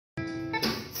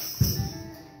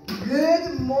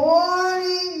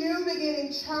morning, New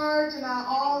Beginning Church and our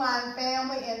online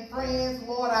family and friends.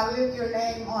 Lord, I lift your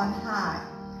name on high.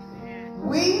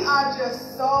 We are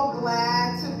just so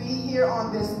glad to be here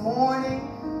on this morning.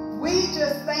 We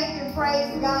just thank and praise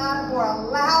God for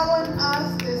allowing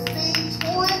us to see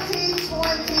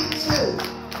 2022.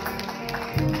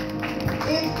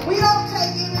 We don't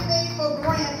take anything for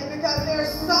granted because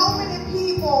there's so many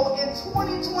people in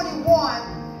 2021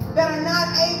 that are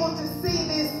not able to see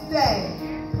this day.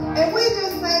 And we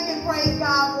just thank and praise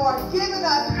God for giving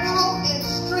us health and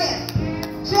strength,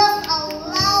 just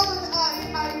allowing us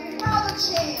another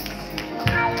chance.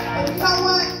 And you know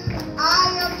what?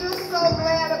 I am just so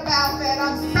glad about that.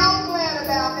 I'm so glad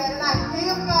about that. And I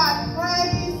give God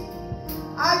praise.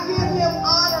 I give him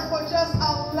honor for just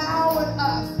allowing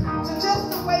us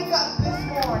to wake up this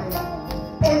morning.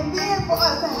 And then for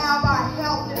us to have our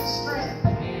health and strength.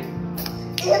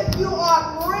 If you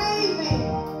are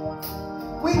breathing,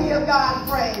 we give God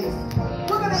praise.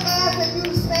 We're going to ask that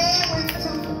you stand to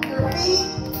your feet.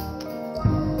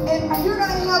 And you're going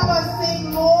to help us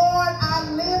sing, Lord, I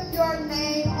lift your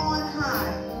name on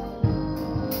high.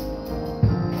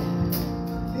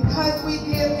 Because we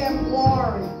give him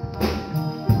glory.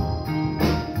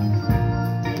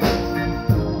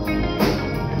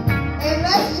 And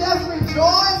let's just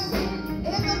rejoice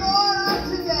in the Lord of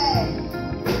today.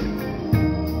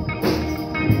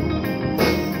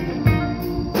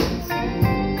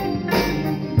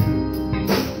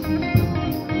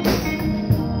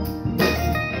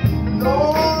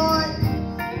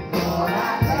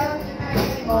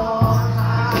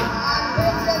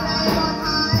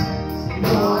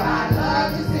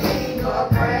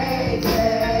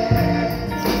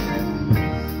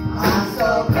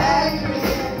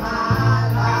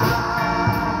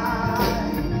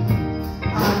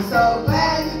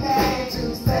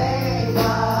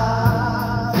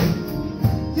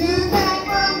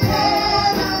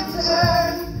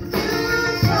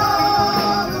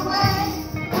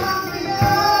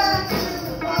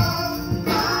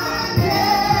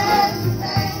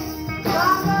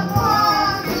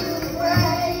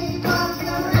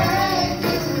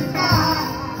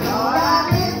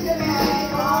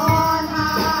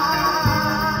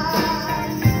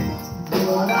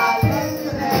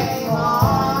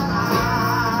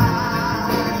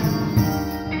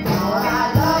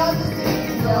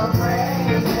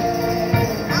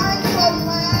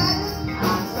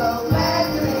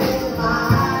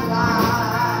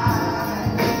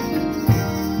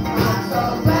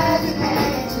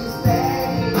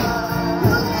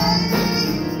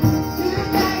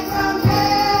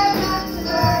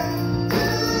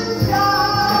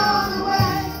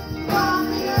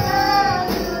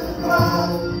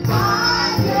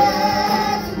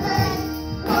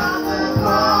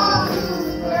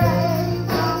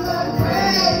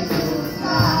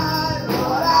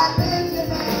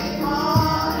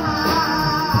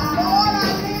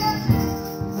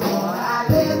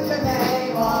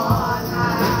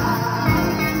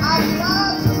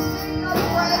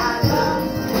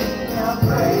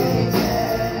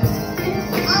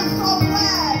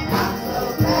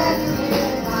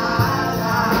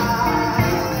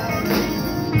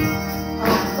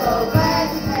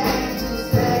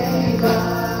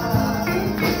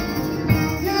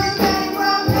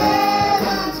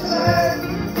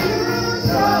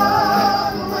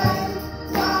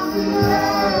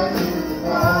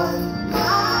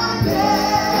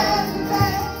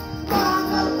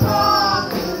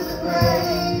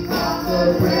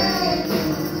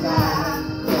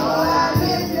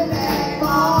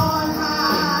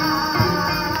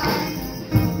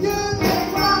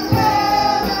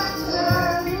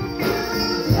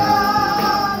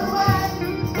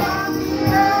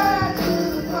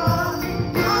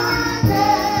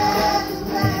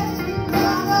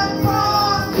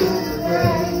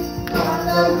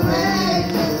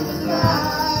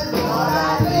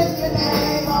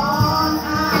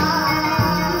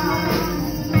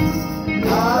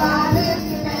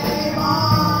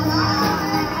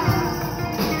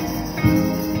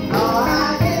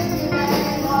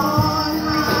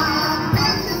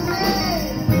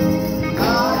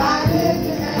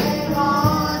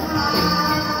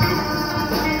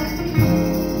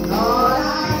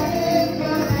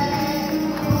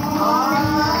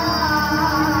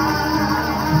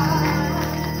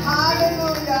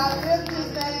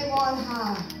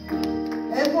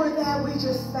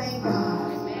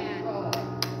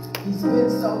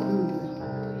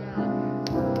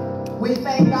 We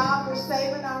thank God for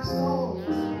saving our souls.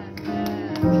 We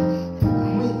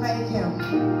thank him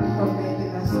for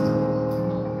making us do.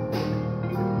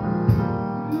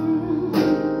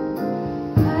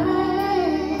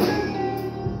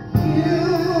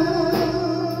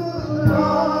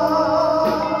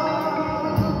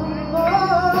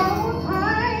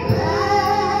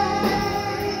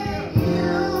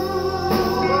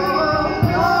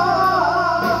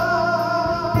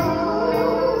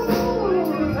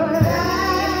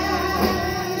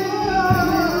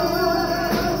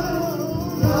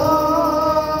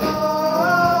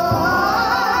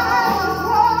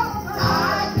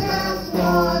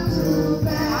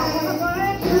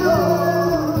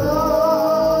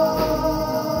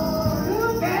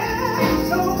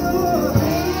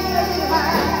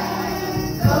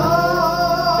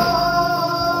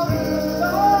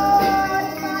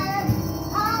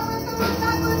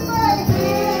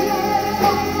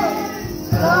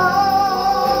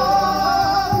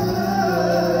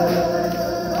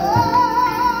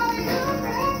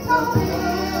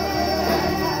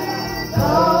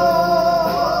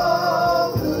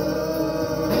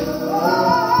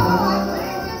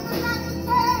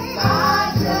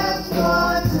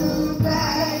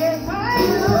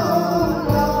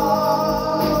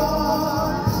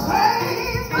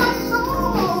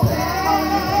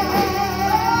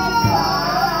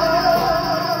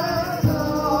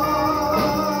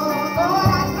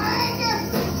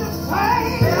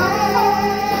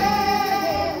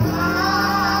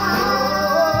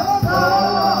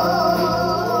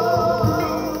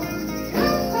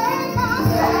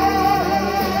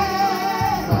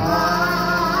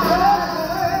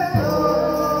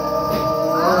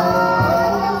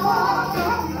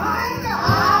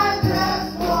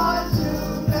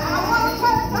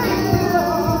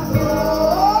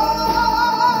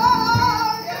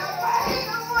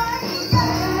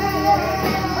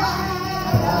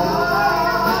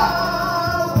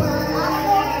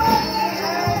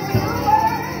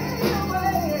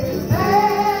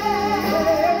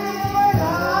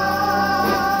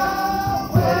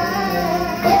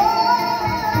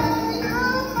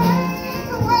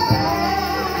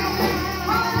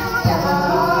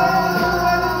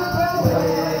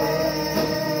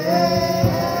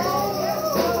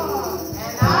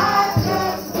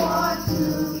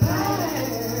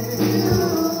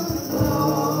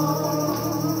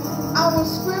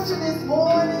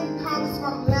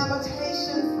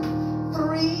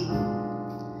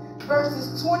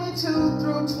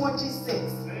 through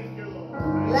 26.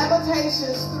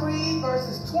 Lamentations 3,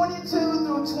 verses 22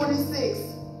 through 26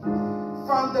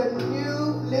 from the New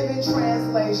Living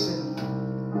Translation.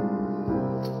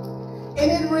 And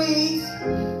it reads,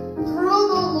 through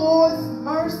the Lord's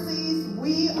mercies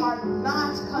we are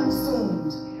not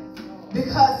consumed,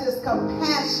 because his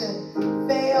compassion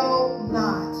fail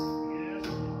not.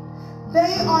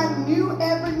 They are new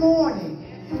every morning.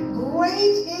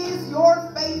 Great is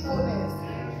your faithfulness.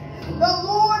 The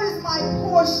Lord is my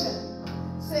portion,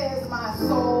 says my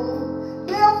soul.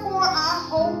 Therefore I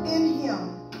hope in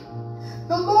him.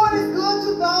 The Lord is good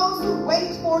to those who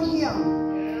wait for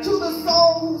him, to the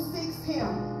soul who seeks him.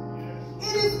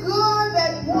 It is good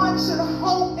that one should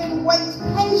hope and wait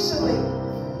patiently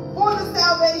for the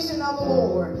salvation of the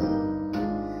Lord.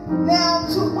 Now,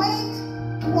 to wait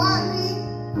quietly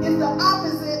is the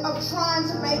opposite of trying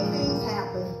to make things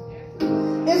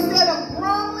happen. Instead of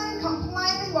grumbling,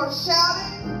 complaining, or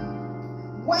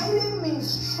shouting, waiting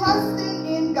means trusting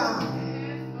in God.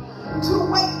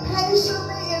 To wait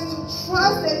patiently is to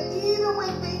trust that even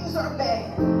when things are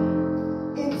bad,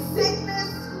 in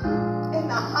sickness, in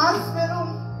the hospital,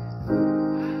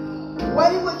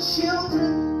 wayward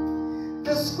children,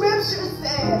 the scripture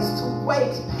says to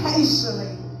wait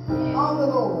patiently on the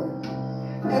Lord.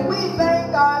 And we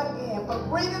thank God again for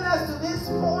bringing us to this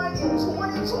point in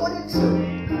 2022.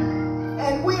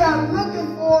 And we are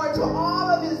looking forward to all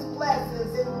of his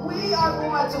blessings. And we are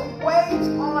going to wait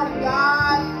on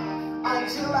God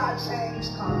until our change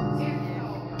comes.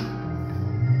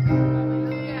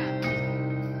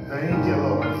 Thank you,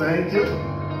 Lord. Thank you.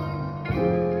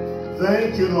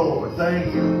 Thank you, Lord.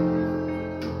 Thank you.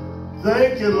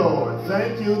 Thank you, Lord.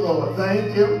 Thank you, Lord.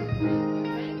 Thank you.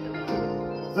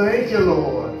 Thank you,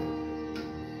 Lord.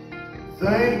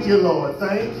 Thank you, Lord.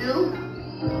 Thank you.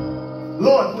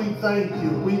 Lord, we thank you.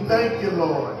 We thank you,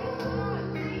 Lord.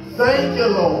 Thank you,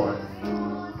 Lord.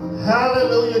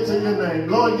 Hallelujah to your name.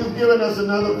 Lord, you've given us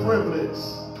another privilege.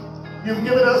 You've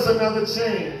given us another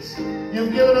chance.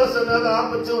 You've given us another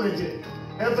opportunity.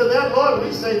 And for that, Lord,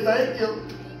 we say thank you.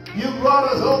 You brought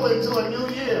us over into a new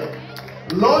year.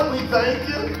 Lord, we thank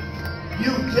you.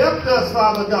 You kept us,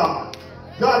 Father God.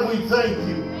 God, we thank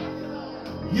you.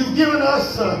 You've given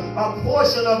us a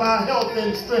portion of our health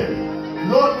and strength.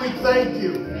 Lord, we thank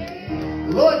you.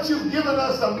 Lord, you've given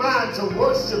us a mind to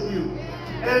worship you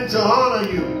and to honor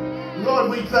you. Lord,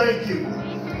 we thank you.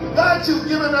 God, you've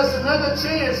given us another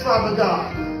chance, Father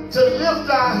God, to lift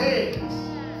our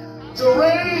hands, to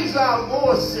raise our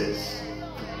voices,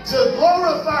 to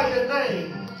glorify your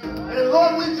name. And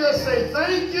Lord, we just say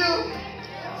thank you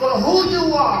for who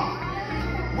you are.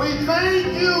 We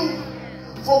thank you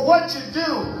for what you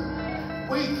do.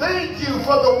 We thank you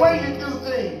for the way you do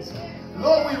things.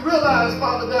 Lord, we realize,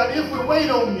 Father God, if we wait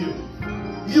on you,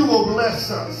 you will bless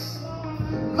us.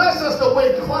 Bless us to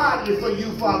wait quietly for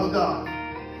you, Father God.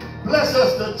 Bless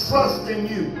us to trust in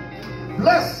you.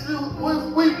 Bless you.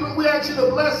 We ask you to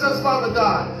bless us, Father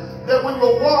God, that we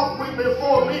will walk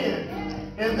before men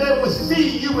and they will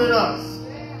see you in us.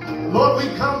 Lord, we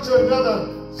come to another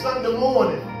Sunday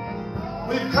morning.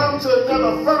 We've come to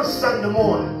another first Sunday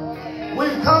morning.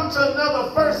 We've come to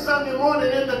another first Sunday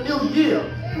morning in the new year.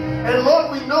 And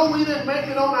Lord, we know we didn't make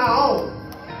it on our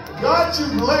own. God, you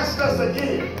blessed us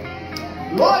again.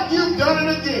 Lord, you've done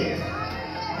it again.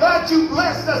 God, you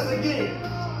blessed us again.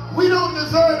 We don't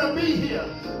deserve to be here.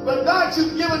 But God,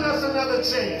 you've given us another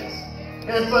chance.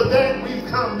 And for that, we've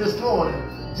come this morning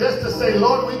just to say,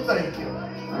 Lord, we thank you.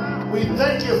 We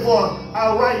thank you for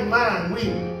our right mind.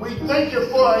 We thank you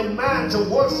for a mind to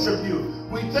worship you.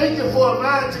 We thank you for a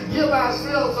mind to give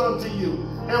ourselves unto you.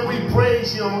 And we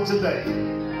praise you on today.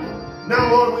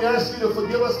 Now, Lord, we ask you to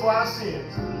forgive us for our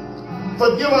sins.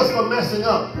 Forgive us for messing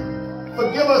up.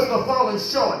 Forgive us for falling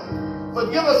short.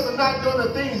 Forgive us for not doing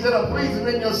the things that are pleasing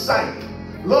in your sight.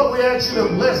 Lord, we ask you to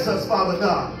bless us, Father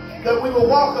God, that we will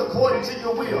walk according to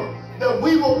your will, that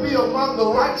we will be among the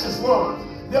righteous ones,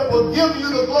 that will give you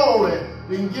the glory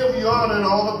and give you honor and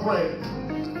all the praise.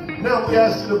 Now we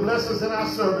ask you to bless us in our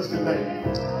service today.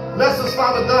 Bless us,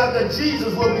 Father God, that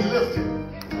Jesus will be lifted,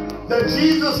 that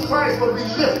Jesus Christ will be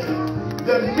lifted,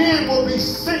 that men will be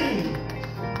seen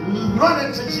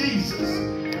running to Jesus,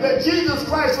 that Jesus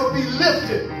Christ will be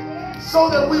lifted so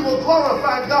that we will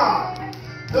glorify God,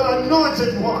 the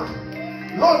anointed one.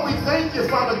 Lord, we thank you,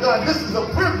 Father God. This is a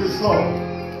privilege, Lord.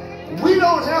 We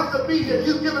don't have to be here.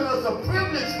 You've given us a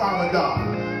privilege, Father God.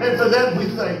 And for that, we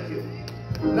thank you.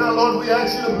 Now, Lord, we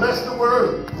ask you to bless the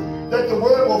word, that the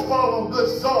word will fall on good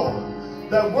soil.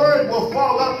 That word will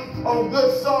fall up on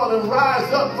good soil and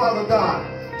rise up, Father God,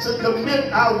 to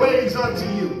commit our ways unto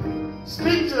you.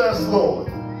 Speak to us, Lord.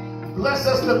 Bless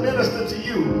us to minister to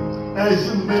you as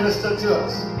you minister to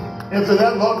us. And for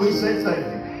that, Lord, we say thank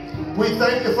you. We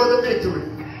thank you for the victory.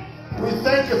 We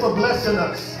thank you for blessing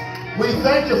us. We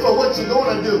thank you for what you're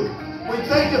going to do. We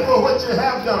thank you for what you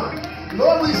have done.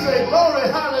 Lord, we say glory,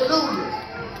 hallelujah.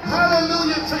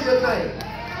 Hallelujah to your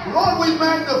name. Lord, we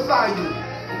magnify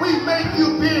you. We make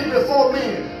you big before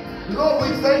men. Lord,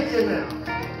 we thank you now.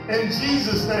 In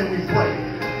Jesus' name we pray.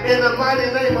 In the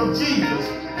mighty name of Jesus,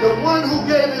 the one who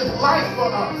gave his life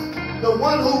for us, the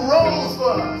one who rose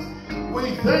for us.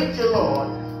 We thank you, Lord.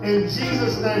 In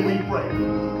Jesus' name we pray.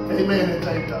 Amen and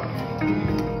thank God.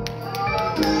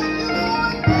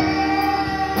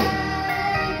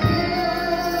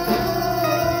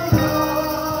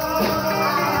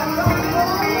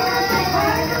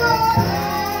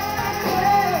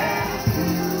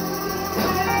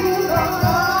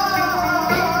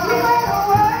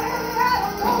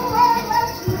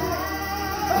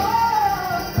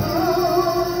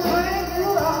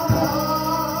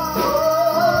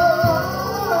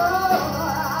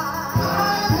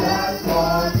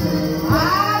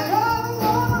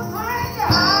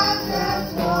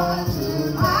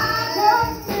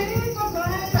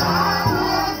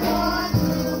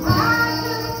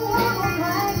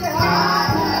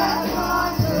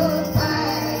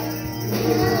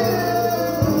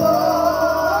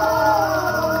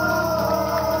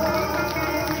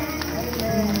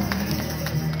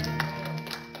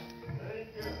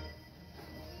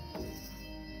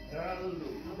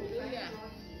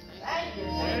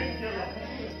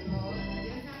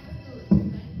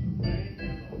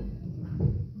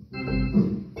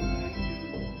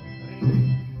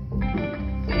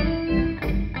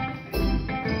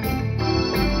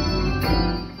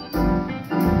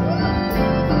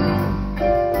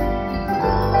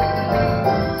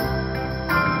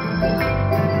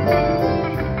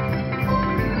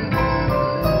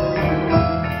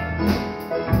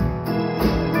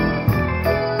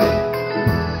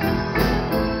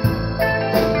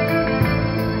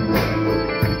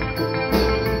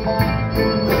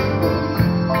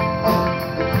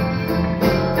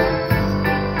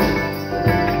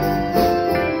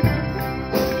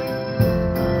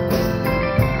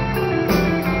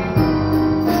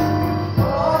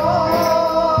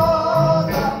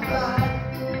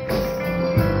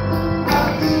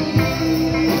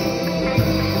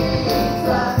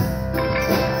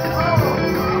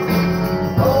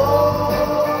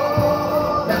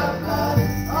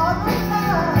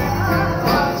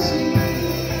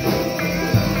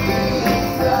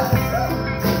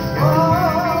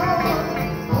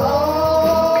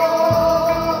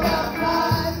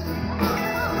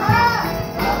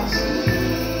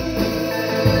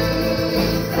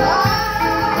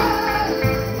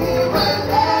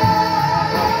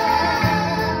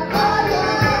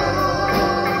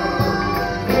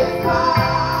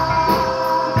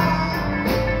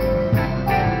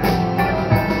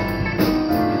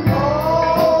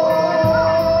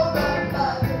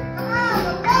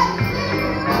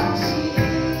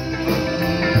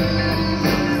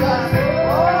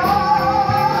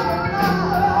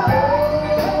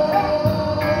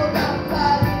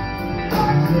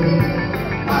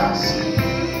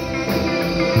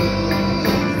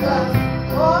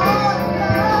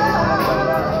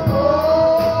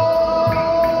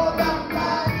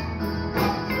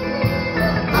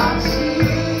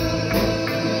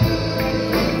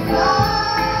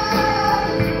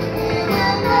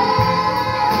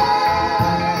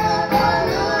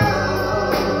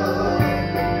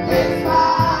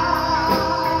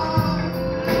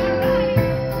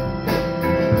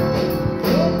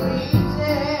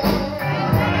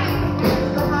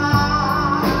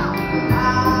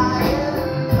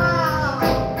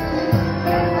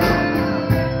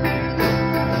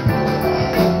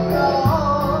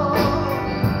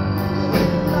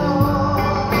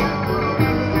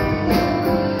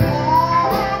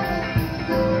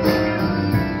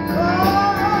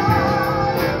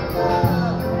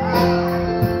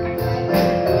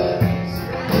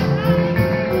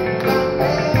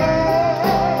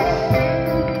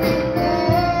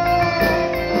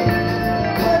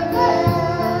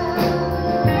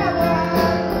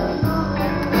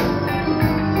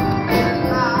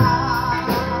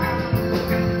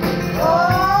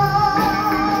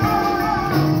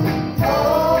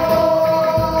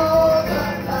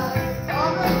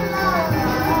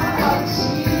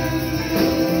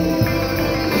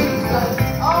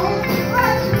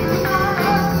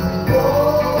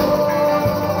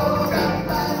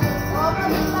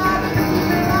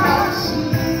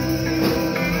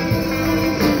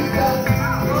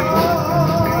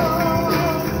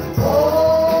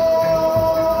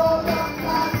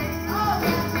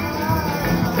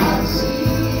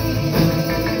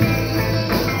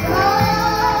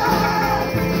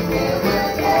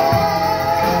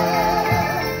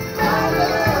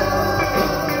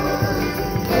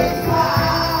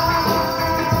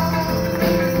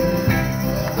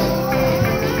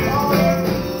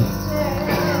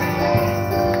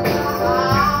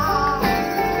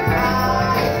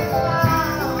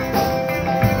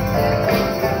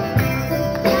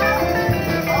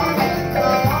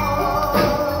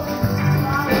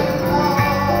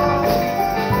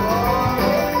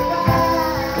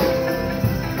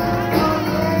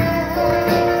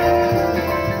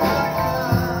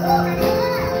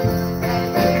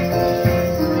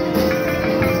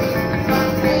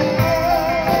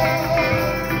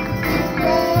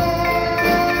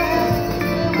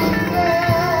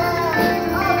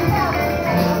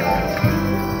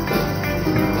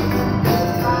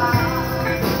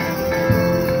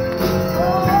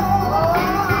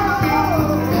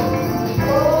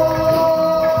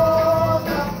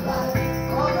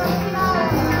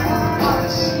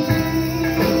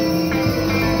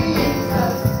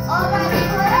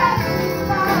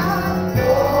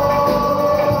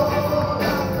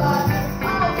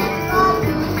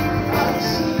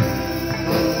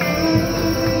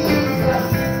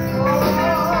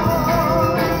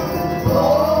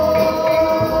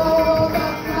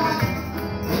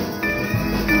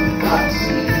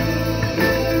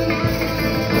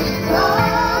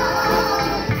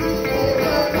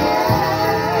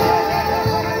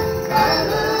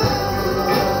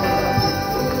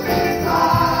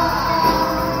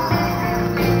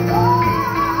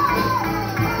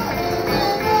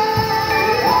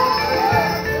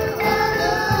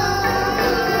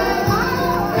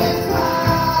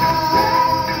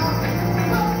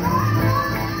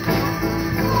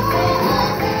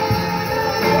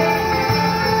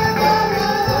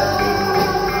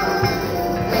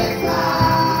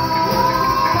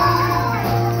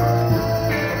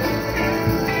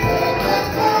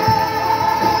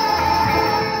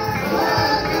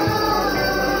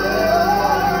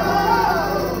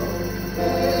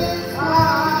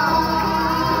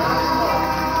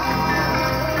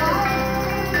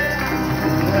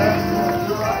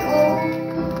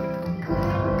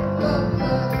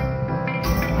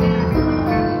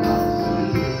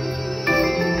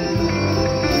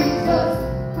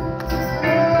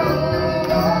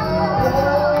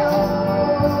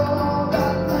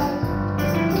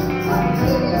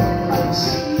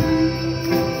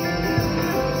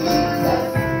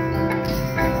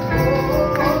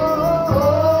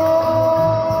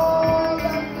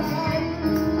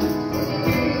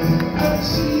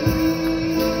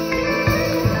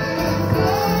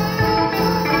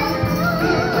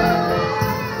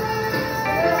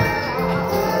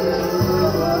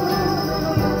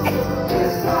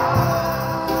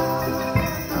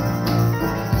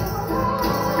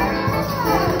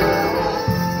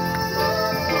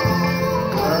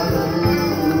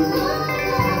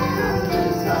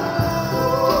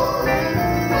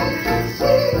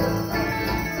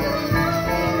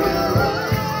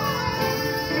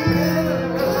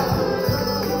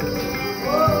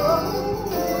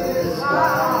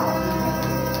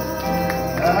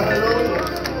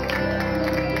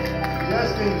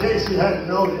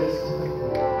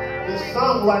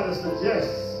 songwriter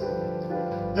suggests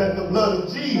that the blood of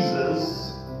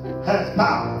Jesus has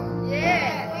power.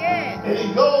 And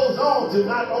he goes on to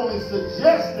not only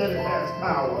suggest that it has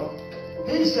power,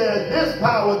 he says this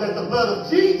power that the blood of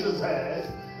Jesus has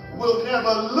will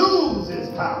never lose its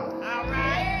power.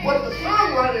 What the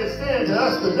songwriter is saying to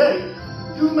us today,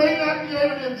 you may not be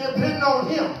able to depend on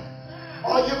him,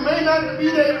 or you may not be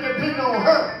able to depend on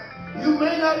her. You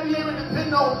may not be able to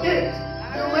depend on it.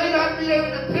 You may not be able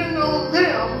to depend on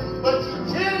them, but you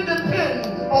can depend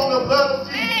on the blood of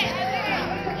Jesus.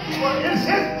 For it's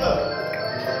his blood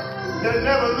that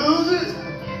never loses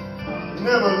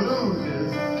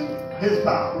his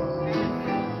power.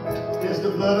 It's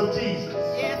the blood of Jesus.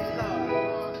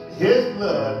 His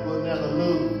blood will never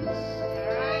lose.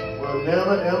 Will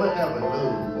never, ever, ever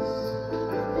lose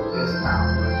his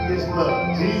power. His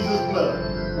blood. Jesus' blood.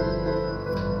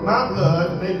 My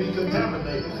blood may be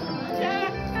contaminated.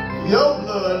 Your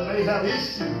blood may have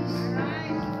issues.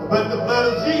 But the blood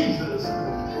of Jesus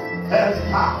has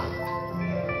power.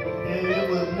 And it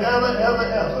will never, ever,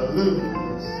 ever lose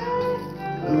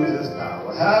his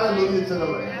power. Hallelujah to the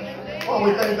Lamb. Oh,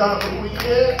 we thank God for who he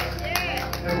is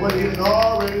and what he has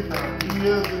already done. He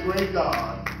is the great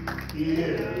God. He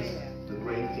is the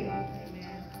great King.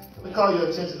 Let me call your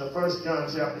attention to 1 John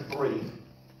chapter 3.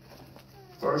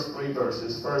 First 3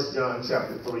 verses. 1 John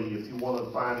chapter 3. If you want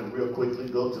to find it real quickly,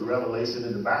 go to Revelation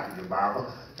in the back of your Bible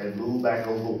and move back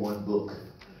over one book.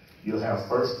 You'll have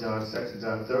 1 John, 2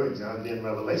 John, 3 John, then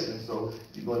Revelation. So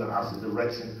if you go in the opposite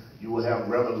direction, you will have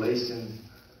Revelation,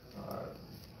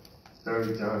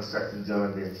 3 John, 2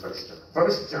 John, then 1 John.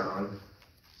 1 John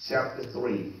chapter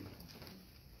 3,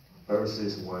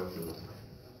 verses 1 through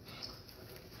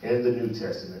 3. In the New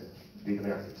Testament,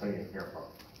 Deacon after turning here.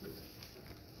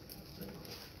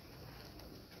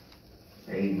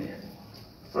 Amen.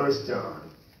 1 John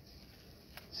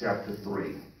chapter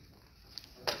 3.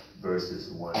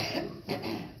 Verses 1 through 3.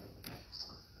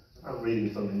 I'm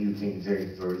reading from the New King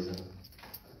James Version.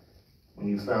 When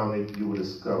you found it, you will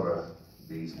discover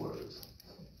these words.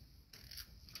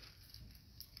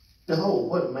 Behold,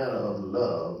 what manner of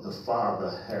love the Father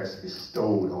has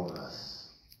bestowed on us,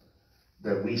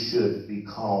 that we should be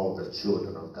called the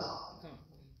children of God.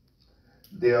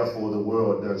 Therefore, the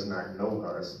world does not know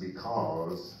us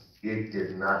because it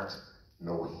did not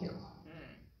know him.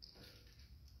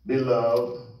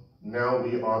 Beloved, now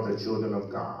we are the children of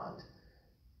God,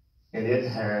 and it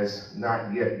has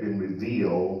not yet been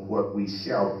revealed what we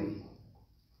shall be.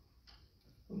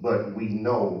 But we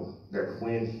know that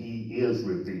when he is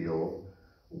revealed,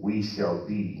 we shall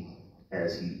be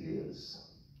as he is.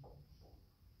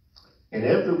 And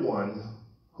everyone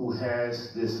who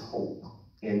has this hope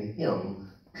in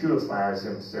him purifies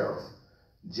himself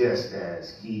just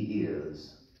as he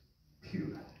is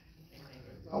pure.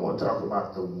 I want to talk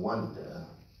about the wonder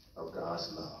of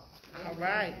God's love. All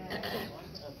right.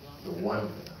 The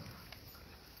wonder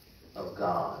of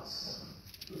God's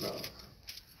love.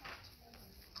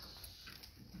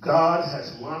 God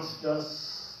has launched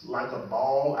us like a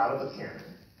ball out of a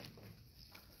cannon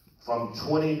from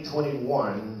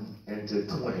 2021 into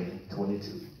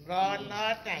 2022. God,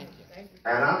 Lord, thank you.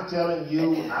 And I'm telling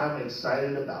you, I'm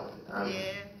excited about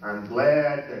it. I'm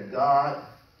glad that God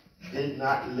did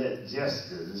not let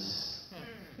jesters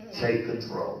take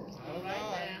control.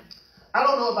 I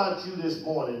don't know about you this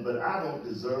morning, but I don't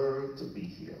deserve to be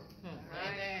here.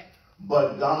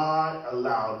 But God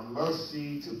allowed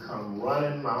mercy to come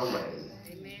running my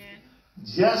way.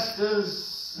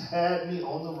 Jesters had me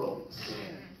on the ropes.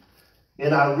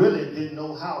 And I really didn't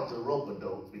know how to rope a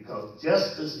dope, because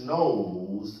Justice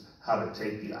knows how to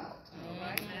take you out.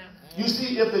 You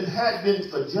see, if it had been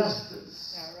for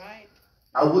justice,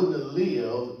 I wouldn't have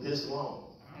lived this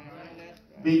long.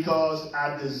 Because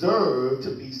I deserve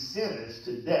to be sentenced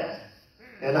to death.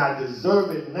 And I deserve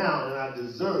it now, and I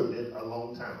deserved it a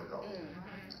long time ago.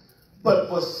 But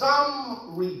for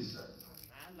some reason,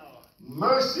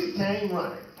 mercy came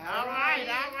running. All right.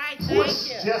 Push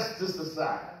justice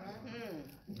aside.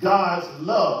 God's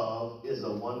love is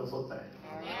a wonderful thing.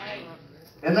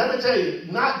 And let me tell you,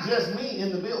 not just me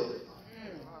in the building,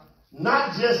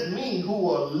 not just me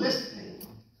who are listening,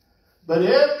 but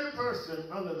every person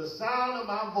under the sound of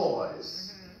my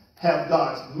voice have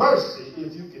God's mercy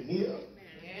if you can hear.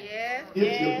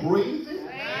 If you're breathing,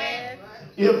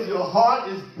 if your heart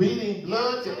is beating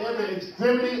blood to every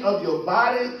extremity of your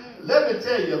body, let me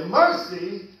tell you,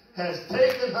 mercy has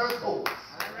taken her course.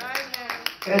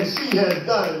 And she has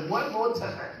done it one more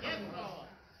time.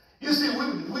 You see,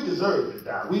 we deserve to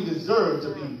die. We deserve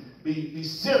to be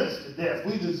sentenced to death.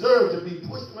 We deserve to be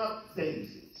pushed up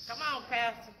daisies. Come on,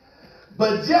 Pastor.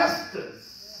 But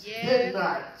justice did did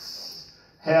not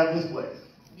have his way.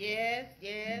 Yes,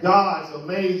 yes. God's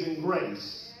amazing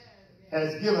grace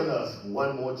has given us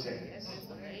one more chance.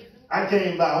 I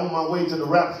came by on my way to the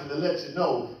rapture to let you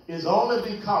know it's only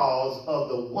because of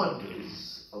the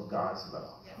wonders of God's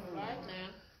love. Right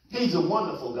now. He's a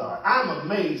wonderful God. I'm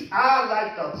amazed. I,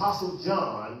 like the Apostle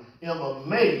John, am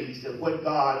amazed at what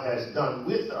God has done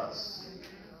with us,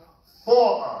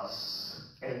 for us,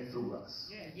 and through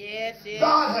us. Yes, yes.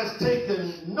 God has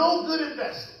taken no good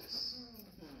vessels,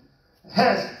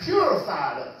 has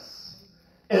purified us,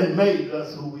 and made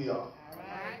us who we are.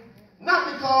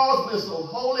 Not because we're so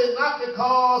holy, not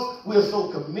because we're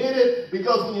so committed,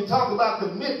 because when you talk about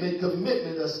commitment,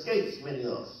 commitment escapes many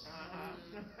of us.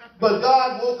 But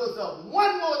God woke us up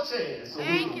one more chance so we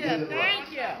can get it right.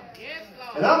 Thank you. Yes,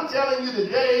 Lord. And I'm telling you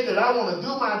today that I want to do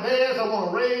my dance, I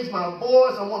want to raise my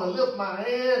voice, I want to lift my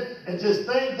hand and just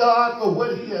thank God for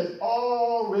what he has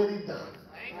already done.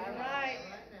 All right.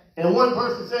 And one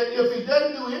person said, if he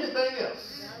doesn't do anything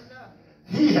else,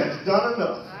 he has done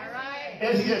enough. All right.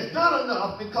 And he has done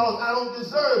enough because I don't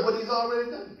deserve what he's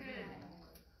already done.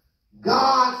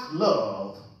 God's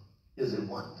love is a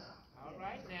wonder. All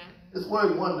right now. This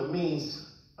word wonder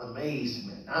means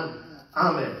amazement.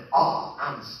 I'm in awe.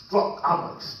 I'm struck.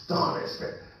 I'm astonished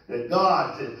that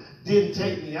God didn't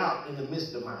take me out in the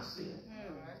midst of my sin.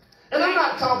 And I'm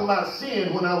not talking about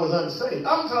sin when I was unsaved.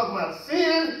 I'm talking about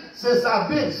sin since I've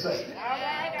been saved. All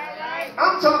right, all right.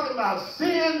 I'm talking about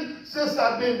sin since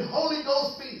I've been Holy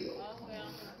Ghost filled.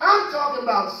 I'm talking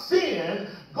about sin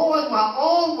going my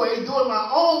own way, doing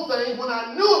my own thing when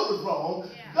I knew it was wrong.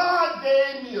 God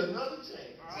gave me another chance.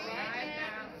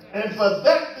 And for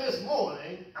that this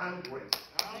morning, I'm grateful.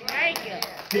 Thank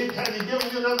you. Has he given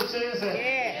you another chance?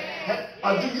 Yeah.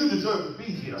 Or do you deserve to be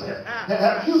here?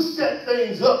 Have you set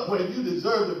things up where you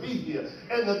deserve to be here?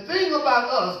 And the thing about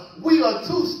us, we are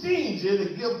too stingy to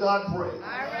give God praise. All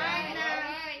right,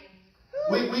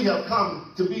 all right. We have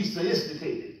come to be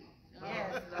sophisticated.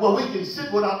 Yes, Well, we can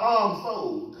sit with our arms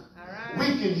folded. We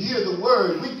can hear the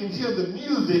word. We can hear the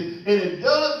music. And it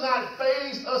does not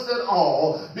faze us at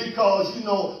all because, you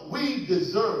know, we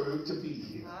deserve to be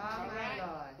here. All right.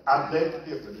 I beg to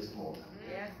differ this morning.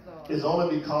 Yes, Lord. It's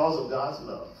only because of God's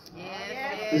love.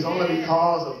 Yes, It's only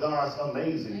because of God's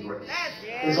amazing grace.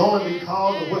 yes, It's only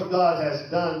because of what God has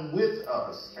done with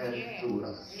us and through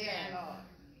us. yes, Lord.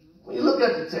 When you look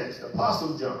at the text,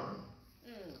 Apostle John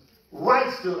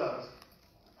writes to us,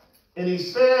 and he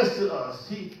says to us,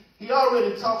 he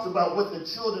already talks about what the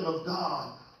children of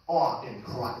God are in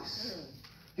Christ.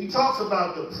 He talks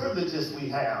about the privileges we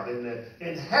have and the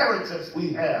inheritance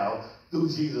we have through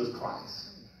Jesus Christ.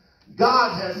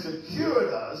 God has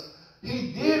secured us.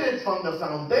 He did it from the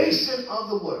foundation of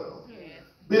the world.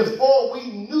 Before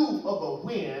we knew of a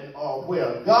when or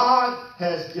where. God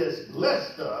has just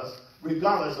blessed us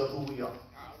regardless of who we are.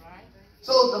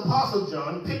 So the Apostle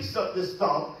John picks up this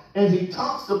thought and he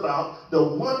talks about the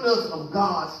wonders of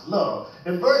God's love.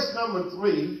 In verse number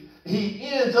 3, he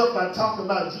ends up by talking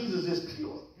about Jesus is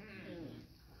pure.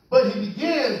 But he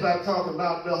begins by talking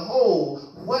about,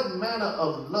 behold, what manner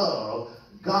of love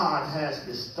God has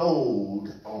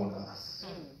bestowed on us.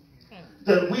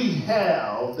 That we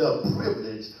have the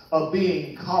privilege of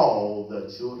being called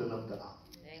the children of God.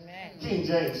 King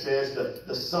James says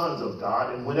the sons of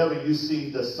God, and whenever you see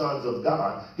the sons of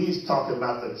God, he's talking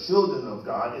about the children of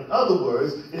God. In other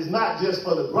words, it's not just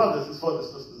for the brothers, it's for the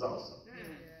sisters also.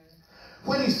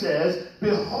 When he says,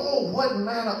 behold, what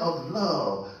manner of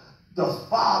love the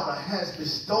Father has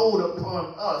bestowed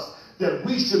upon us, that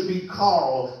we should be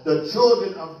called the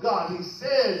children of God. He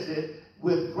says it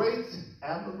with great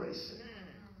admiration.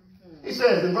 He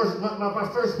says in verse, my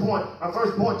first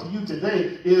point to you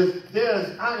today is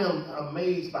I am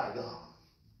amazed by God.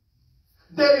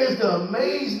 There is the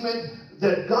amazement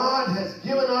that God has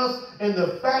given us and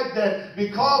the fact that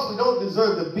because we don't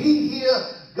deserve to be here,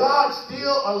 God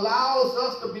still allows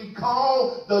us to be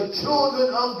called the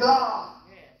children of God.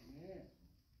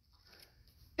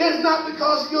 It's not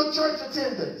because of your church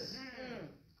attendance.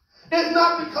 It's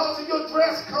not because of your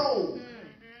dress code.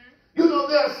 You know,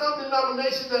 there are some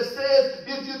denominations that says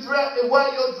if you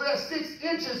wear your dress 6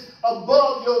 inches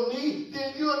above your knee,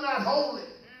 then you are not holy.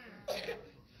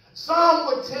 Some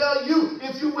would tell you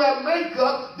if you wear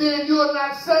makeup, then you are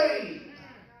not saved.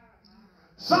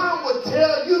 Some would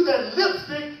tell you that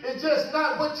lipstick is just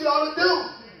not what you ought to do.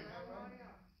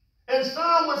 And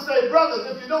some would say,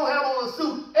 brothers, if you don't have on a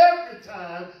suit every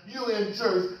time you're in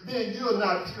church, then you're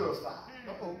not purified.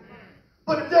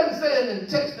 But it doesn't say in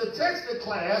the text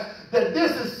declares that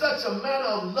this is such a manner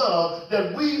of love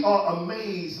that we are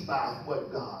amazed by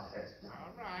what God has done.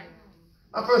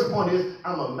 My first point is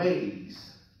I'm amazed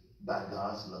by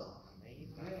God's love.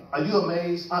 Are you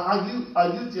amazed? Are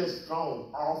you just thrown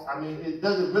off? I mean, it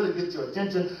doesn't really get your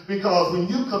attention, because when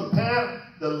you compare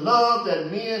the love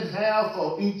that men have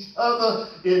for each other,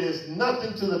 it is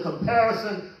nothing to the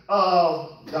comparison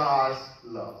of God's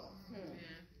love.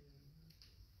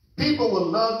 People will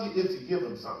love you if you give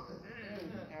them something.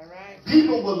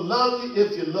 People will love you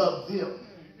if you love them.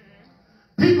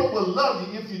 People will love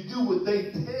you if you do what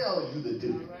they tell you to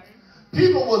do.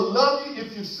 People will love you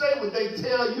if you say what they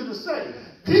tell you to say.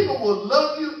 People will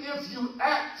love you if you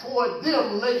act toward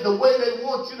them like the way they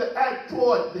want you to act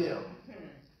toward them.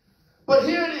 But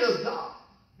here it is, God,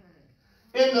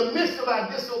 in the midst of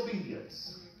our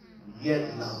disobedience,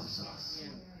 yet loves us.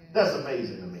 That's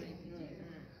amazing to me.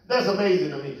 That's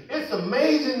amazing to me. It's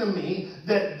amazing to me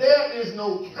that there is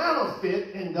no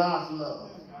counterfeit in God's love.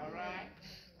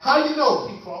 How you know?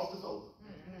 He crossed us over.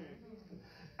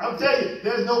 I'm telling you,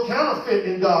 there's no counterfeit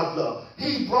in God's love.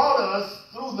 He brought us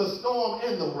through the storm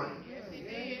and the rain.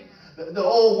 The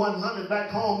old 100 back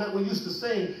home that we used to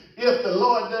sing, if the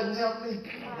Lord doesn't help me,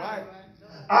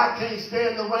 I can't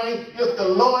stand the rain. If the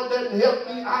Lord doesn't help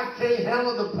me, I can't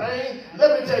handle the pain.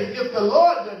 Let me tell you, if the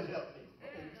Lord doesn't help me,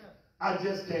 I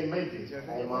just can't make it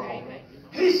on my own.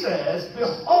 He says,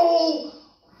 behold,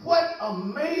 what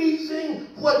amazing,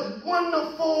 what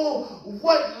wonderful,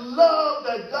 what love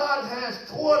that God has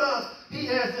toward us. He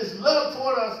has this love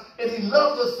toward us, and he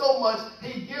loves us so much,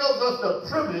 he gives us the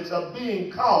privilege of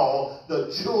being called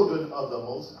the children of the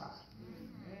Most High.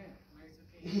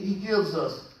 He gives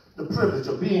us the privilege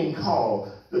of being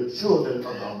called the children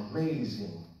of the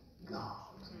amazing God.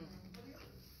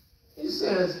 He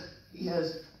says he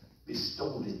has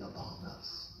bestowed it upon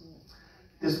us.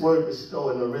 This word bestow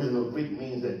in the original Greek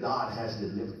means that God has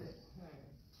delivered it.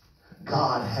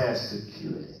 God has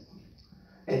secured it.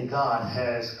 And God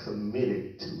has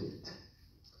committed to it.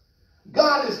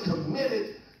 God is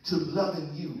committed to loving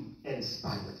you in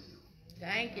spite of you.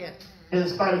 Thank you. In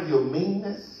spite of your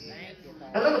meanness. Thank you,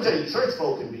 Lord. And let me tell you, church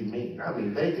folk can be mean. I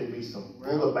mean, they can be some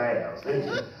booger bears.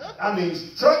 I mean,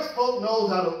 church folk know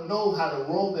how to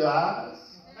roll their eyes.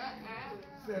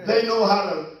 They know how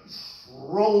to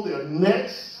roll their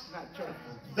necks.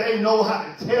 They know how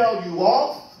to tell you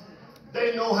off.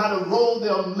 They know how to roll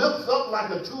their lips up like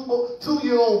a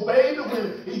two-year-old baby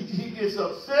when he gets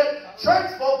upset.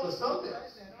 Church folk are something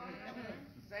else.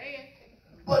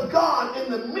 But God, in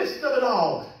the midst of it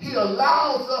all, he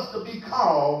allows us to be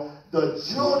called the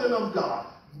children of God.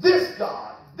 This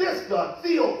God,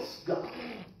 Theos God,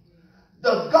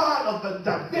 the God of the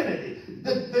divinity,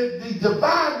 the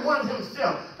divine one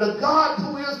himself, the God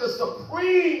who is the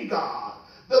supreme God,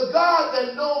 the God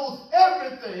that knows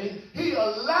everything, he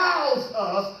allows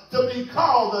us to be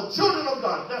called the children of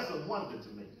God. That's a wonder to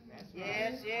me.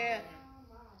 Yes, yes.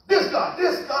 This God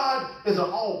is an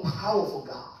all-powerful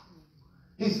God.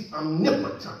 He's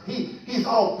omnipotent. He's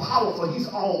all-powerful. He's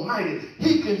almighty.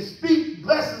 He can speak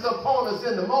blessings upon us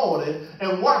in the morning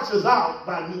and watch us out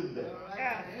by noonday.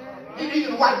 He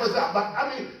can wipe us out. But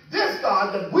I mean, this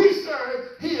God that we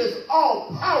serve, he is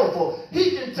all-powerful.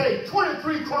 He can take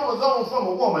 23 chromosomes from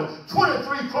a woman,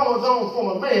 23 chromosomes from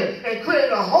a man, and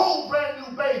create a whole brand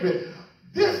new baby.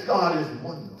 This God is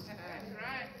wonderful.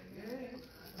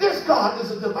 This God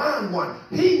is a divine one.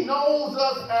 He knows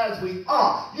us as we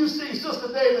are. You see, Sister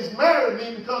Davis married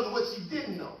me because of what she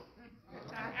didn't know.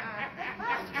 All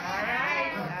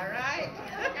right.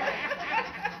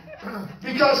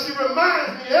 Because she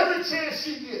reminds me every chance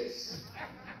she gets.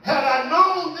 Had I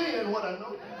known then what I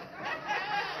know now.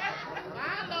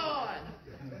 My Lord.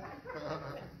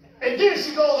 And then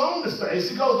she goes on to say,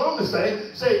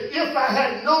 if I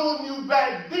had known you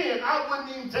back then, I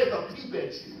wouldn't even take a peep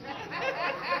at you.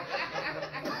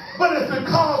 But it's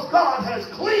because God has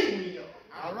cleaned me up.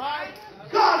 All right.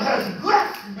 God has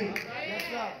blessed me.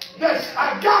 That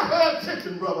I got her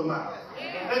attention, Brother Miles.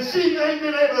 And she ain't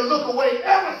been able to look away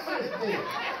ever since then.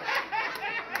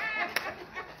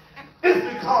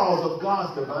 It's because of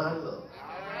God's divine love.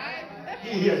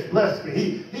 He has blessed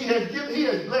me. He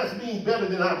has blessed me better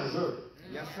than I deserve.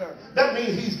 Yes, sir. That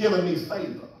means he's given me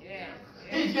favor.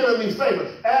 He's given me favor.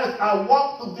 As I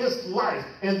walk through this life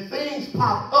and things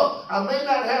pop up, I may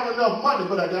not have enough money,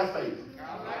 but I got favor.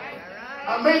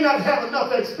 I may not have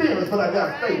enough experience, but I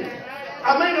got favor.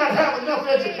 I may not have enough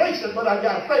education, but I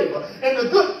got favor. And the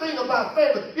good thing about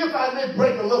favor, if I did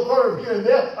break a little verb here and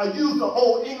there, I use the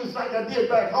old English like I did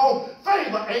back home,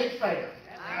 favor ain't fair.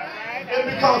 And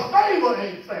because favor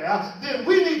ain't fair, then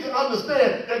we need to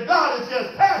understand that God is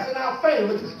just passing out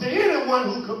favors to anyone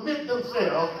who commit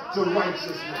themselves to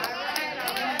righteousness.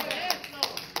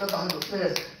 The Bible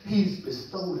says he's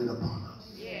bestowed it upon us.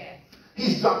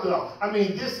 He's dropped it off. I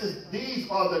mean, these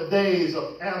are the days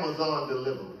of Amazon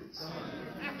deliveries.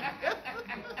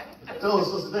 I told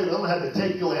Sister David, I'm going to have to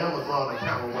take your Amazon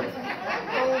account away.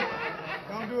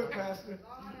 Don't do it, Pastor.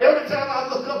 Every time I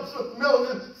look up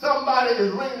somebody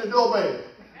is ringing the doorbell.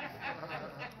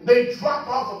 They drop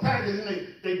off a package and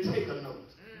they take a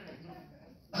note.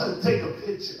 Take a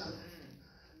picture.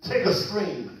 Take a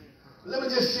stream. Let me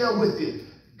just share with you.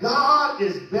 God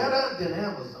is better than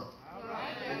Amazon.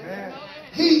 Amen.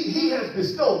 He has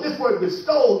bestowed. This word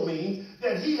bestowed means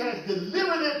that he has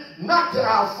delivered it not to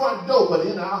our front door, but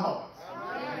in our hearts.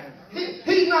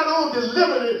 He's not only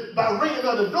delivered it by ringing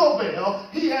of the doorbell,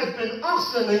 he has been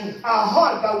unctioning our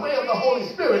heart by way of the Holy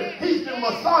Spirit. He's been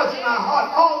massaging our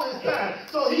heart all this time.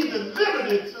 So he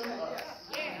delivered it to us.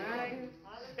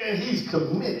 And he's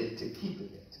committed to keeping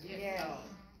it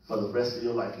for the rest of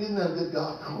your life. Isn't that a good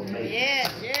God? I'm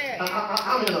amazed.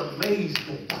 I'm in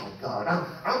amazement about God.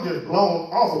 I'm just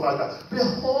blown off about God.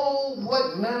 Behold,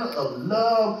 what manner of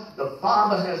love the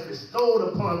Father has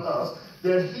bestowed upon us,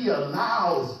 that he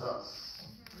allows us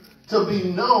to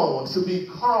be known, to be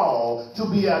called, to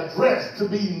be addressed, to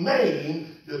be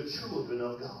named the children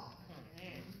of God.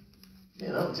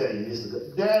 And I'm telling you, this is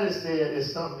good. Daddy said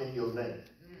there's something in your name.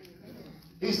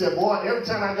 He said, boy, every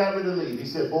time I got ready to leave, he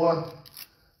said, boy,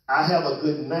 I have a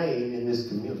good name in this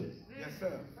community. Yes,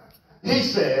 sir. He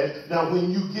said, now when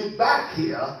you get back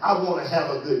here, I want to have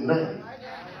a good name.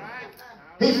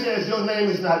 He says, your name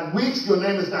is not Weeks, your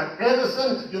name is not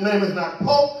Anderson, your name is not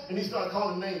Pope, and he started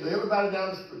calling names of everybody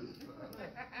down the street.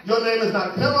 Your name is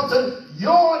not Pendleton,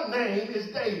 your name is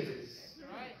Davis.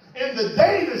 And the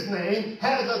Davis name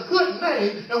has a good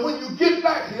name, and when you get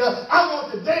back here, I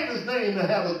want the Davis name to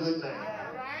have a good name.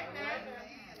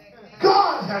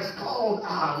 God has called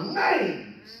our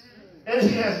names, and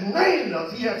he has named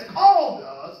us, he has called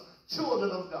us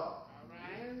children of God.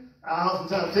 I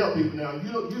oftentimes tell people now,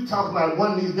 you talk about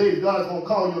one of these days God's going to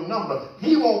call your number.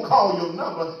 He won't call your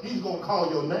number. He's going to call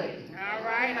your name. All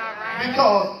right.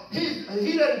 Because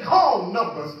he doesn't call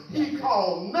numbers. He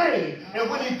calls name. And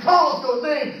when he calls your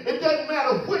name, it doesn't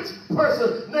matter which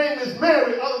person's name is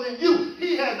Mary other than you.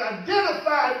 He has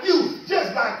identified you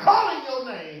just by calling your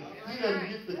name. He doesn't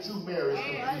get the two Marys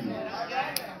confused.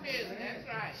 That's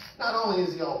right. Not only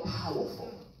is he all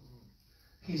powerful,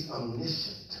 he's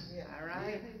omniscient. All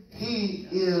right. He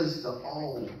is the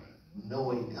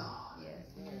all-knowing God.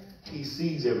 He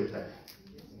sees everything.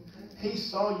 He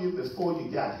saw you before you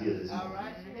got here this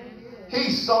morning.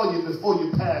 He saw you before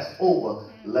you passed over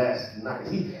last night.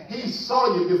 He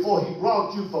saw you before he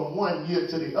brought you from one year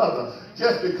to the other,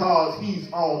 just because he's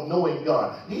all-knowing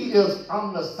God. He is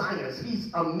omniscience.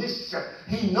 He's omniscient.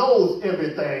 He knows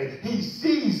everything. He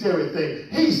sees everything.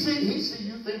 He see you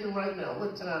thinking right now,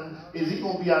 what time is he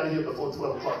going to be out of here before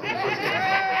 12 o'clock?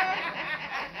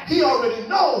 He already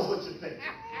knows what you're thinking.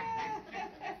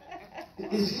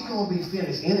 Is he going to be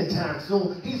finished anytime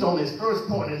soon? He's on his first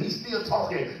point and he's still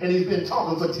talking, and he's been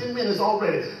talking for 10 minutes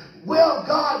already. Well,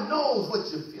 God knows what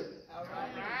you're feeling. All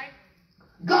right.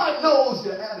 God knows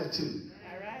your attitude.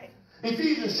 All right.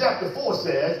 Ephesians chapter 4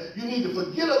 says you need to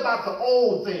forget about the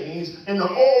old things and the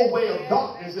old way of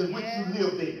darkness in which you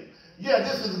lived in. Yeah,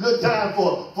 this is a good time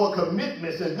for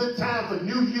commitments and a good time for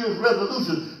New Year's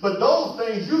resolutions. But those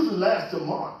things usually last till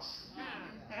March.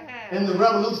 And the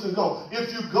revolution is gone.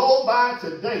 If you go by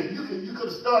today, you could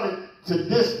have started to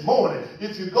this morning.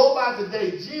 If you go by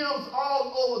today, gyms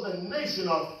all over the nation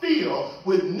are filled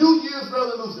with New Year's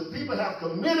resolutions. People have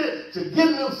committed to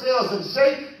getting themselves in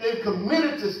shape. They've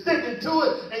committed to sticking to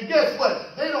it. And guess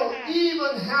what? They don't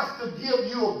even have to give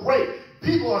you a break.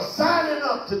 People are signing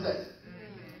up today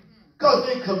because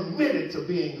they committed to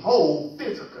being whole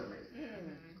physically.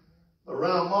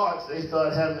 Around March, they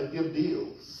start having to give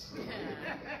deals.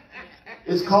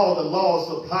 It's called the law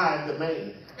of supply and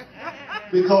demand,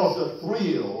 because the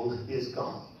thrill is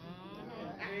gone.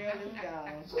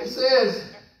 So he says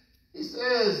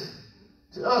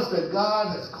to us that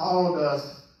God has called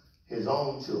us his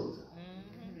own children.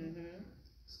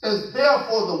 Says,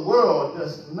 therefore the world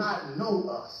does not know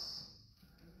us,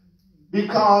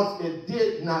 because it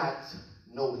did not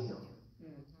know him.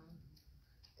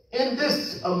 In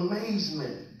this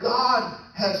amazement, God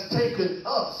has taken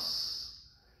us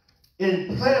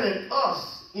and planted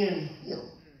us in him.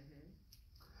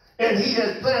 And he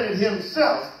has planted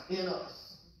himself in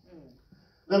us.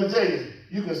 Let me tell you,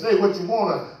 you can say what you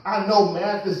want to. I know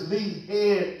Mathis Lee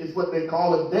Head is what they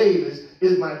call him. Davis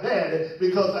is my daddy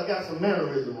because I got some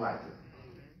mannerism like him.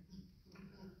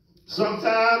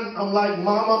 Sometimes I'm like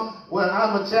mama where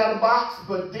I'm a chatterbox,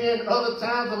 but then other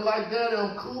times I'm like daddy,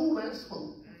 I'm cool and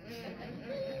smooth.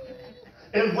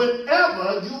 And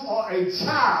whenever you are a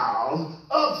child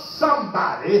of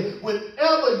somebody,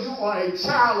 whenever you are a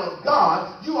child of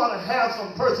God, you ought to have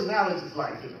some personalities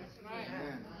like him.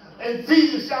 In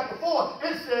Ephesians chapter 4,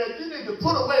 it says you need to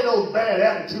put away those bad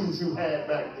attitudes you had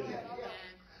back then.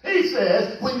 He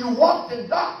says, when you walked in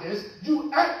darkness,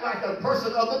 you act like a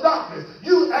person of the darkness.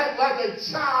 You act like a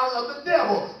child of the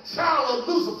devil, child of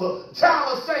Lucifer,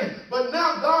 child of Satan. But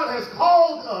now God has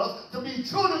called us to be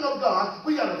children of God.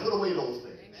 We got to put away those things.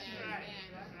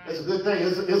 It's a good day.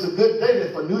 It's a good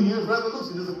day for New Year's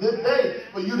resolution. It's a good day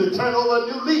for you to turn over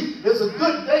a new leaf. It's a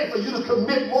good day for you to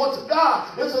commit more to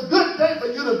God. It's a good day for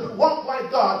you to walk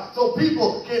like God so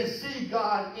people can see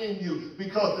God in you.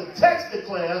 Because the text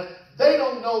declares they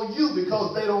don't know you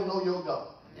because they don't know your God.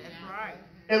 That's right.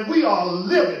 And we are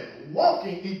living,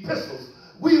 walking epistles.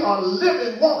 We are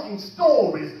living, walking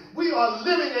stories. We are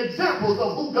living examples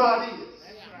of who God is.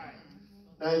 That's right.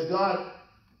 Now, is God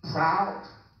proud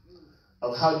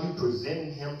of how you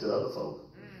present him to other folk?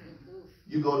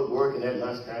 You go to work and at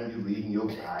lunchtime you reading your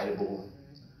Bible.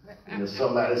 And if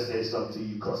somebody says something to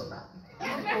you, you cuss them out.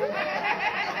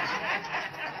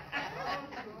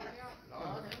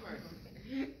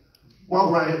 Walk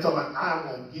around here talking about, I'm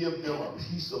going to give them a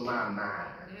piece of my mind.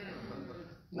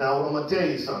 Now, I'm going to tell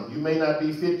you something. You may not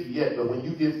be 50 yet, but when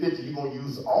you get 50, you're going to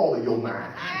use all of your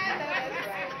mind.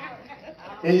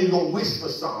 And you're going to wish for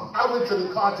some. I went to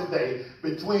the car today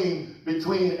between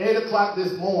 8 o'clock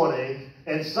this morning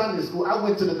and Sunday school. I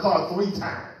went to the car 3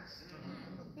 times.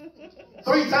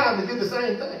 3 times to get the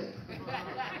same thing.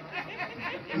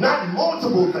 Not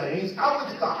multiple things. I went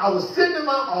to the car. I was sitting in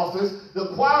my office.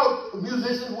 The choir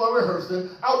musicians were rehearsing.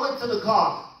 I went to the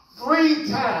car 3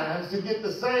 times to get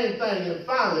the same thing. And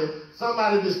finally,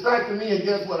 somebody distracted me. And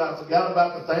guess what? I forgot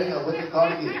about the thing. I went to the car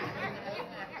to get it.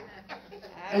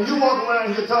 And you walk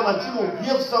around here talking about you going to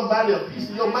give somebody a piece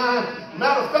of your mind.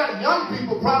 Matter of fact, young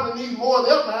people probably need more of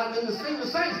their mind than the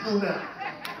saints do now.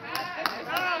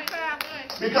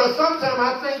 Because sometimes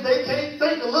I think they can't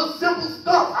think of little simple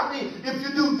stuff. I mean, if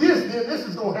you do this, then this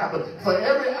is going to happen. For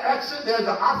every action, there's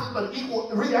an opposite but equal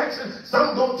reaction.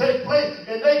 Something's going to take place.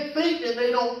 And they think and they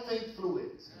don't think through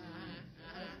it.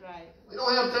 Right. We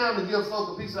don't have time to give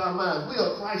folk a piece of our minds. We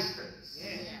are Christians.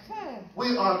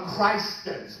 We are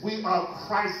Christians. We are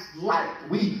Christ-like.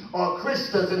 We are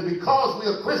Christians. And because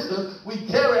we are Christians, we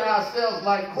carry ourselves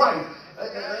like Christ.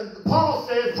 Paul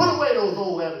says, put away those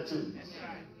old attitudes.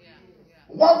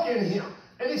 Walk in him.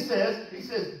 And he says,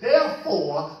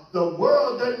 therefore, the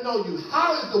world doesn't know you.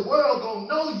 How is the world going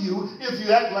to know you if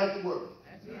you act like the world?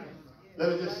 Let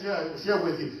me just share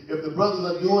with you. If the brothers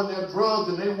are doing their drugs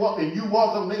and you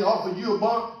walk them, they offer you a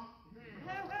bump,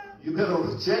 you better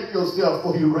check yourself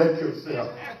before you wreck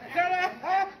yourself.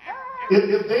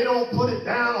 If they don't put it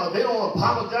down or they don't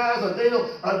apologize or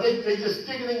they just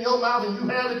stick it in your mouth and you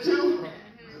have it too.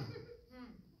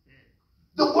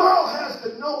 The world has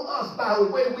to know us by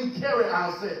the way we carry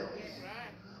ourselves,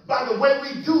 by the way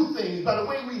we do things, by the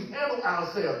way we handle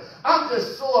ourselves. I'm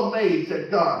just so amazed at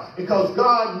God because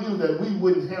God knew that we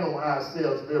wouldn't handle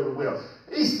ourselves very well.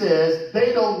 He says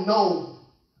they don't know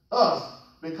us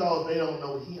because they don't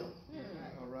know him.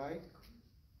 All right.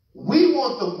 We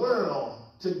want the world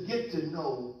to get to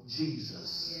know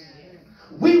Jesus.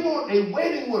 We want a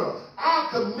waiting world. Our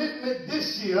commitment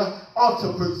this year ought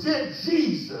to present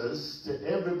Jesus to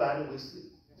everybody we see.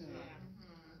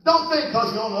 Don't think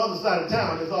because you're on the other side of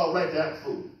town it's all right to act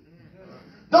fool.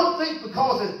 Don't think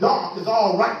because it's dark it's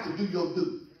all right to do your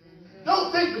due.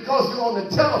 Don't think because you're on the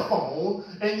telephone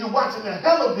and you're watching the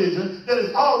television that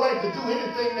it's all right to do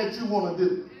anything that you want to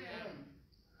do.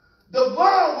 The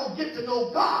world will get to know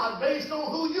God based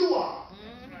on who you are.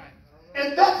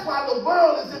 And that's why the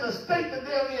world is in a state that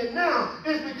they're in now,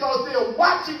 is because they're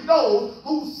watching those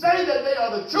who say that they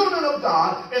are the children of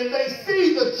God, and they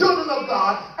see the children of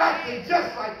God acting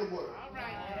just like the world. All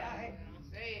right.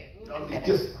 Say it. They'll be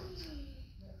different.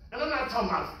 And I'm not talking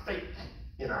about fake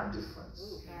in our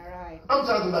difference. All right. I'm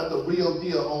talking about the real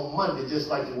deal on Monday, just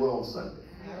like you were on Sunday.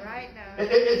 All right now.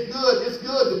 It's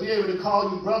good to be able to call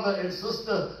you brother and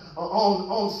sister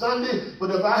on Sunday,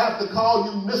 but if I have to call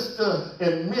you Mr.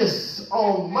 and Miss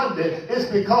on Monday, it's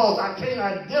because I can't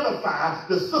identify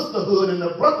the sisterhood and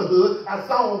the brotherhood I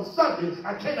saw on Sunday.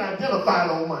 I can't identify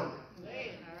it on Monday.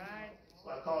 All right.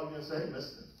 So I call you and say,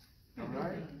 Mr. All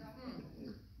right.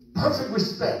 Perfect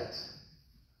respect.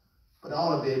 But I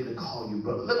ought to be able to call you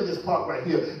brother. Let me just park right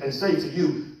here and say to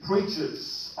you,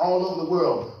 preachers all over the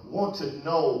world want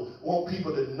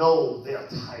people to know their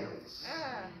titles.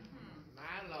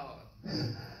 My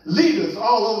Lord. Leaders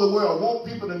all over the world want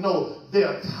people to know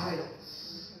their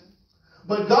titles.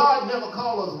 But God never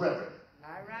called us reverend.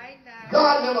 All right now.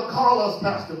 God never called us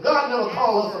pastor. God never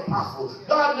called us apostle.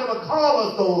 God never called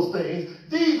us those things.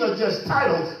 These are just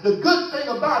titles. The good thing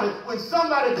about it, when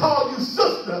somebody calls you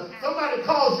sister, somebody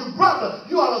calls you brother,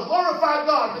 you ought to glorify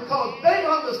God because they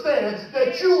understand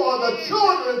that you are the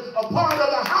children, a part of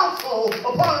the household,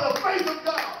 a part of the faith of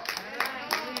God.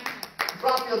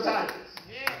 Drop your titles.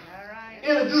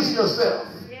 Introduce yourself.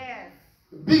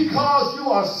 Because you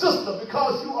are sister,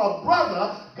 because you are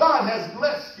brother, God has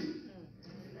blessed you.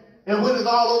 And when it's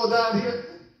all over down here,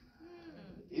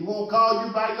 he won't call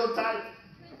you by your title.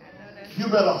 You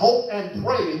better hope and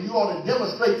pray, and you ought to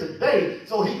demonstrate today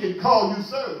so he can call you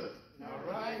servant.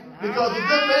 Because the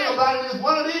good thing about it is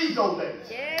one of these old days,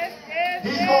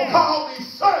 he's going to call me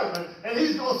servant, and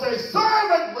he's going to say,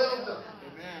 servant, well done.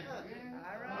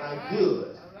 My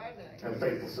good and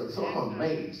faithful servant. So I'm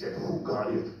amazed at who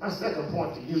God is. My second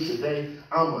point to you today,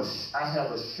 I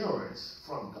have assurance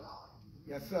from God.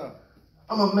 Yes, sir.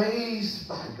 I'm amazed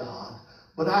by God,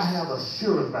 but I have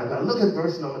assurance by God. Look at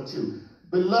verse number 2.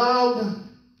 Beloved,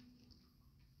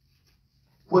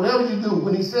 whatever you do,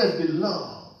 when he says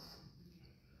beloved,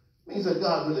 means that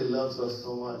God really loves us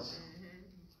so much.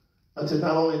 Until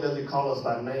not only does he call us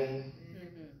by name,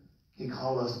 he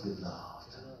calls us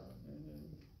beloved.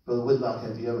 Brother Whitlock,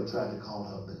 have you ever tried to call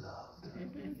her beloved?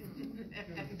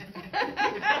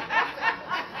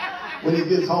 When he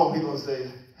gets home, he's going to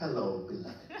say, hello,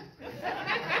 beloved.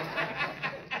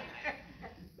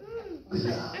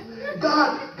 Beloved.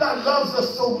 God loves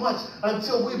us so much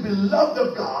until we're beloved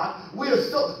of God.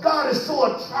 God is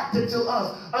so attracted to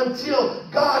us until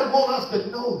God wants us to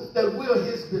know that we're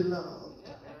his beloved.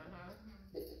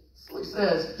 So he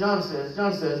says, John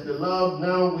says, beloved,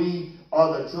 now we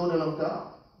are the children of God.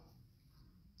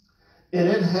 And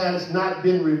it has not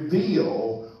been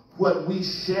revealed what we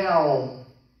shall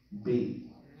be.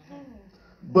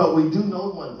 But we do know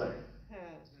one thing.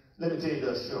 Let me tell you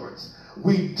the assurance.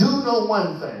 We do know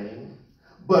one thing,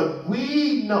 but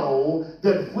we know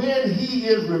that when he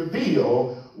is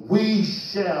revealed, we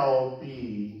shall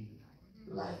be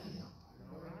like him.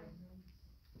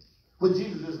 When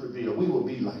Jesus is revealed, we will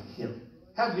be like him.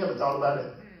 Have you ever thought about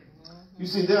it? You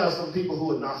see, there are some people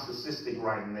who are narcissistic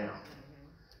right now,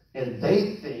 and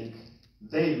they think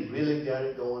they really got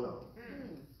it going on.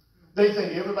 They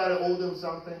think everybody owes them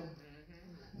something.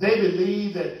 They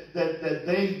believe that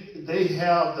they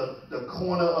have the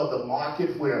corner of the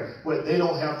market where they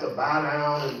don't have to bow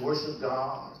down and worship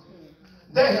God.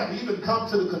 They have even come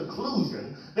to the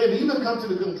conclusion, that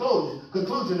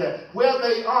where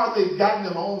they are, they've gotten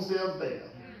their own selves there.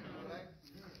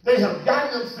 They have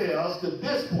gotten themselves to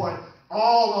this point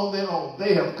all on their own.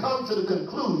 They have come to the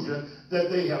conclusion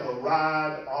that they have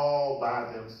arrived all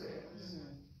by themselves.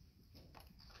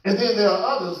 And then there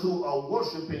are others who are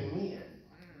worshiping men.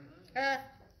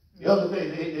 The other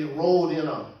day, they rolled in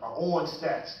an orange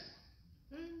statue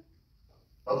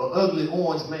of an ugly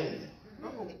orange man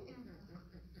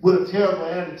with a terrible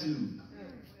attitude.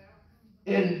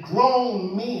 And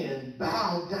grown men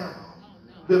bowed down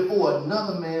before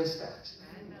another man's statue.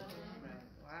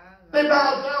 They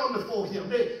bowed down before him.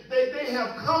 They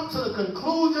have come to the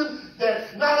conclusion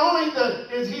that not only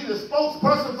is he the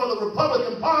spokesperson for the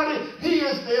Republican Party, he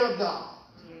is their God.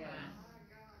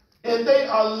 And they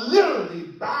are literally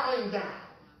bowing down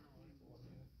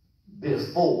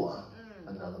before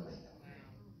another man.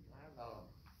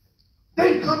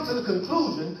 They've come to the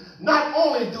conclusion, not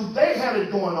only do they have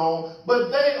it going on, but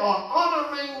they are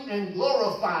honoring and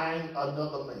glorifying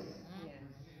another man.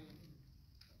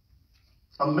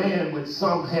 A man with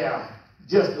some hair,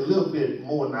 just a little bit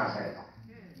more than I have.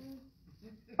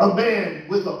 A man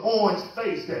with an orange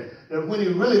face that when he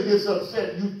really gets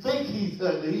upset, you think he's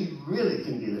ugly, he really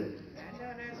can get ugly.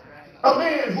 A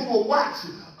man who will watch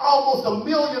almost 1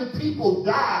 million people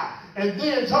die and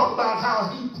then talk about how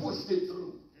he pushed it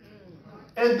through.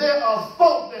 And there are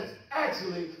folk that's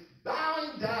actually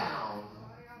bowing down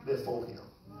before him.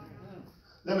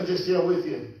 Let me just share with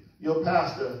you, your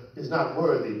pastor is not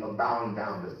worthy of bowing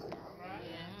down before.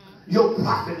 Your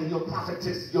prophet and your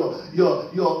prophetess, your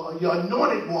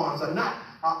anointed ones are not,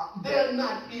 they're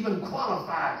not even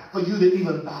qualified for you to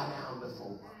even bow down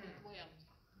before.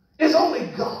 It's only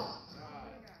God.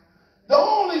 The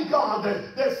only God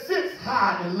that sits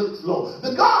high and looks low.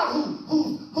 The God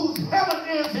whose heaven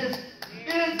is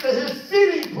his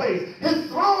seating place. His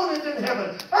throne is in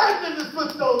heaven. Earth is his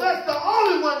footstool. That's the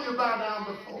only one you bow down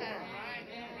before.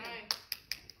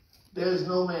 There's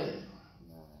no man.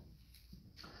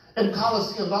 And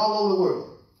coliseums all over the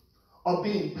world are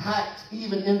being packed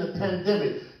even in the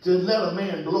pandemic to let a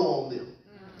man blow on them.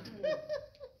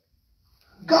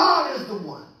 God is the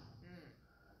one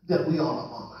that we ought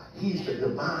to honor. He's the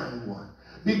divine one.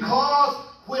 Because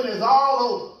when it's all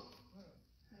over,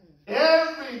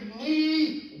 every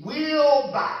knee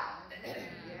will bow.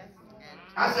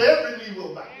 I say every knee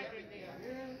will bow.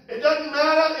 It doesn't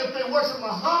matter if they worship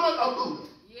Muhammad or Buddha.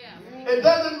 It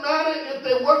doesn't matter if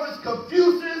they worship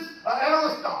Confucius or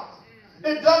Aristotle.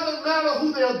 It doesn't matter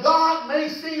who their God may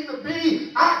seem to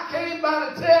be. I came by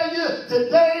to tell you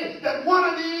today that one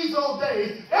of these old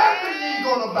days, every knee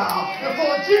going to bow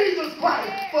before Jesus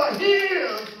Christ, for he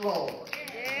is Lord.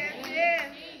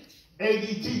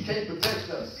 ADT can't protect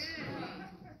us.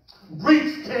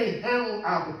 Breach can't handle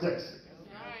our protection.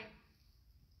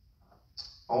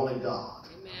 Only God.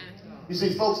 You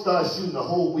see, folks start shooting a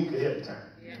whole week ahead of time.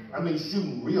 I mean,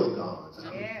 shooting real guns.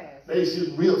 I mean, they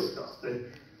shooting real stuff.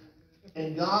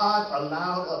 And God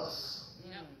allowed us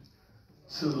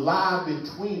to lie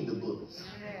between the bullets.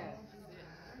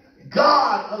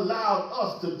 God allowed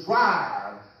us to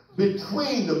drive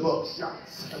between the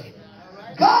buckshots.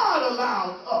 God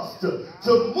allowed us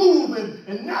to move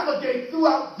and navigate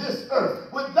throughout this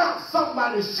earth without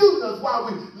somebody shooting us while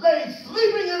we lay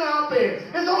sleeping in our bed.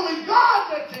 It's only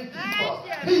God that can keep us.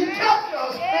 He kept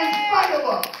us in spite of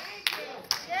us.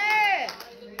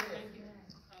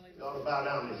 We ought to bow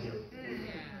down to him.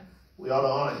 We ought to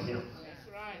honor him.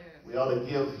 We ought to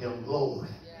give him glory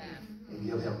and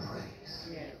give him praise.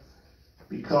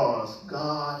 Because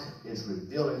God is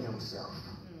revealing himself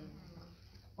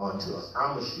unto us.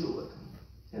 I'm assured,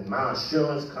 and my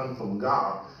assurance comes from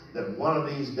God, that one of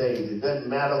these days, it doesn't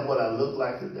matter what I look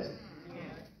like today.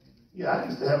 Yeah, I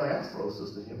used to have an afro,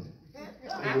 Sister Henry.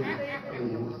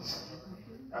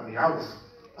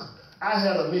 I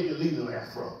had a Mickey Leland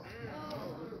afro.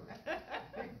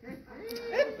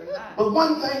 But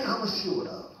one thing I'm assured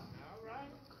of,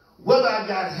 whether I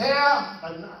got hair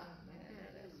or not,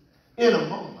 in a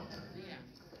moment,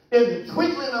 in the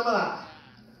twinkling of an eye,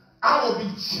 I will be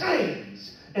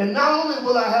changed. And not only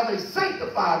will I have a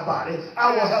sanctified body,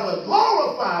 I will have a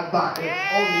glorified body on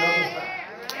the other side.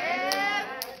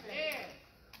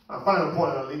 My final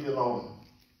point, and I'll leave you alone.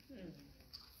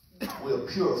 We are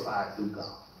purified through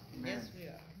God. Yes, we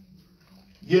are.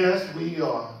 Yes, we are.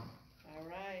 All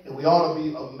right. And we ought to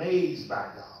be amazed by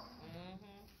God.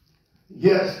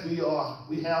 Yes, we are.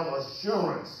 We have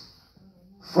assurance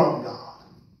from God.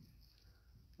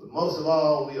 But most of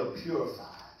all, we are purified.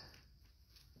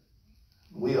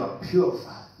 We are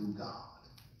purified through God.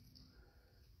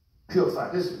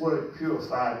 Purified. This word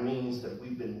purified means that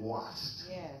we've been washed.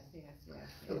 Yes.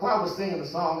 The choir was singing the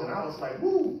song, and I was like,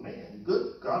 woo, man,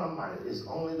 good God Almighty, it's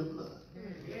only the blood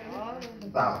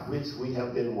by which we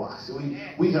have been washed.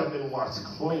 We have been washed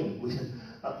clean.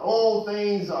 All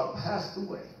things are passed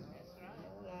away.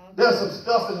 There's some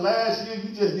stuff in last year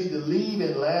you just need to leave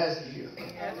in last year.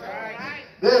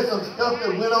 There's some stuff that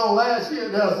went on last year.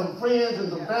 There are some friends and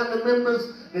some family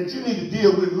members that you need to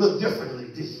deal with a little differently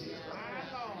this year.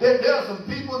 There are some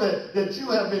people that you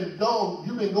have been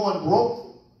you've been going broke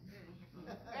for.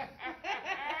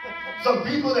 Some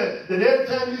people that every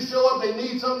time you show up, they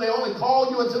need something. They only call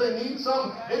you until they need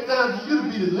something. It's time for you to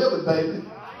be delivered, baby.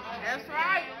 That's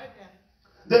right.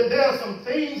 That there are some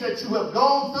things that you have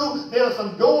gone through. There are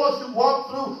some doors you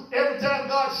walk through. Every time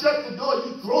God shuts the door,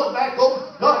 you throw it back open.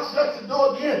 God shuts the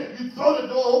door again. You throw the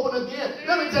door open again.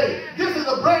 Let me tell you, this is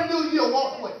a brand new year.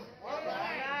 Walk away. Walk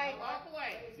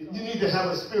away. You need to have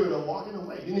a spirit of walking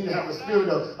away. You need to have a spirit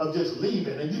of just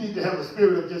leaving. And you need to have a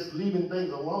spirit of just leaving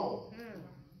things alone.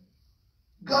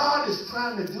 God is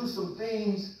trying to do some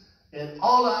things in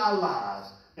all of our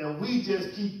lives, and we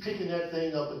just keep picking that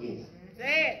thing up again.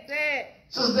 Say it.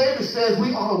 So David says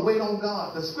we ought to wait on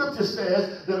God. The scripture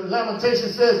says, the Lamentation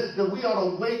says that we ought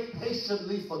to wait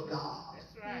patiently for God.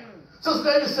 That's right. So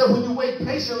David said when you wait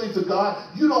patiently for God,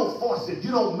 you don't force it. You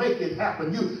don't make it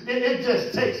happen. It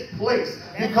just takes place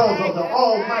because of the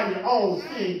almighty,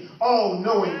 all-seeing,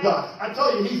 all-knowing God. I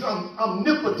told you he's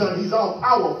omnipotent. He's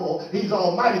all-powerful. He's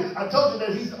almighty. I told you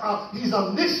that he's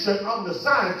omniscient,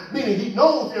 omniscient, meaning he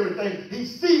knows everything. He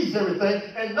sees everything.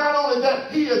 And not only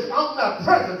that, he is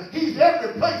omnipresent. He's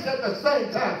every place at the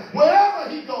same time.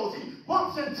 Wherever he goes, he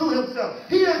bumps into himself.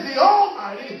 He is the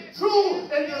almighty, true,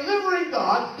 and delivering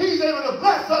God. He's able to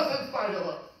bless us in spite of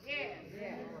us. Yes.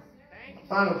 The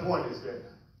final point is that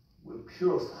we're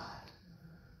purified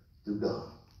through God.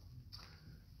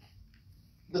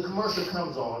 The commercial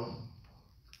comes on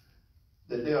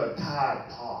that there are Tide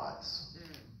Pods,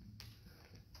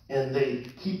 and they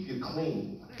keep you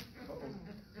clean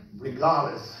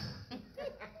regardless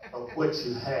of what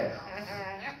you have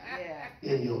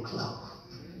in your clothes.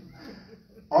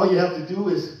 All you have to do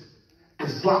is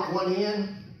drop one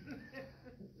in,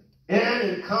 and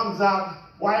it comes out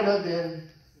whiter than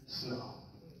snow.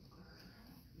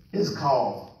 It's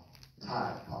called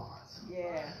Tide Pods.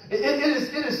 Yeah.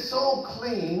 It is so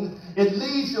clean. It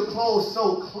leaves your clothes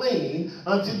so clean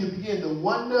until you begin to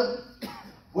wonder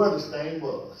where the stain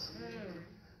was.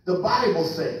 The Bible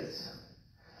says,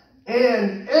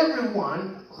 and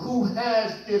everyone who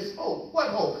has this hope, what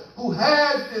hope? Who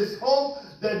has this hope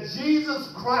that Jesus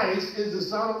Christ is the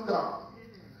Son of God.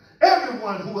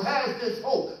 Everyone who has this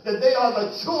hope that they are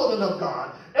the children of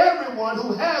God. Everyone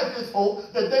who has this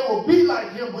hope that they will be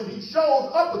like him when he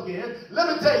shows up again.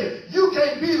 Let me tell you, you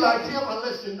can't be like him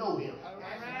unless you know him. All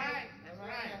right. All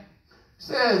right. It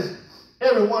says,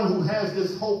 everyone who has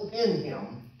this hope in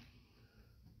him,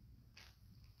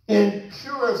 in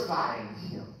purifying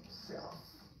himself.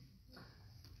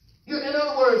 In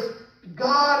other words,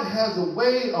 God has a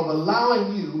way of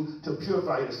allowing you to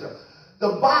purify yourself. The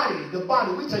body,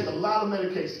 we take a lot of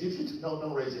medication. If you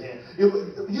don't raise your hand.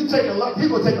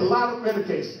 People take a lot of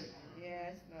medication.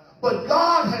 Yes, no. But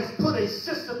God has put a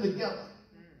system together.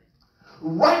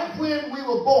 Right when we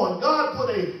were born, God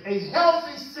put a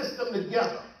healthy system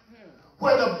together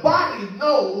where the body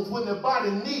knows when the body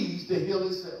needs to heal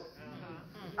itself.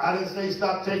 I didn't say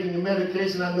stop taking your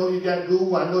medication. I know you got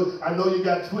Google. I know you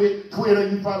got Twitter.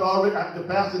 You probably already, the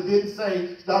pastor didn't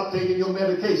say stop taking your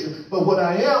medication. But what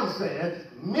I am saying,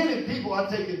 many people are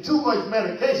taking too much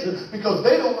medication because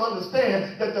they don't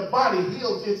understand that the body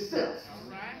heals itself.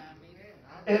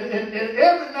 And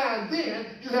every now and then,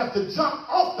 you have to jump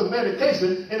off the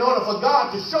medication in order for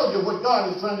God to show you what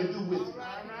God is trying to do with you.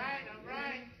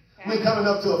 We're coming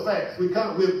up to a fast. We're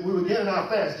beginning our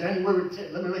fast January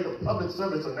 10th. Let me make a public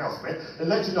service announcement and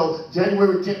let you know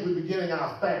January 10th we're beginning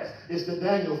our fast. It's the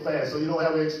Daniel fast, so you don't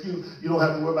have an excuse. You don't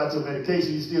have to worry about your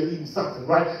medication. You're still eating something,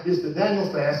 right? It's the Daniel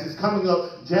fast. It's coming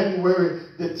up January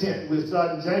the 10th. We're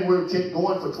starting January 10th,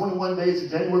 going for 21 days to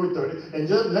January 30th. And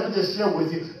let me just share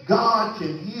with you, God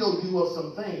can heal you of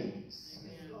some things.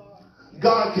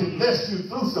 God can bless you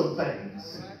through some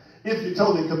things if you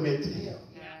totally commit to him.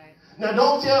 Now,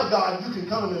 don't tell God you can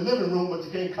come in the living room, but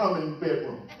you can't come in the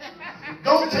bedroom.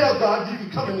 Don't tell God you can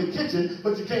come in the kitchen,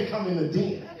 but you can't come in the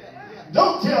den.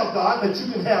 Don't tell God that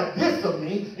you can have this of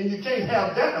me, and you can't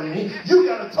have that of me. You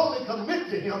got to totally commit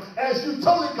to him. As you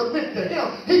totally commit to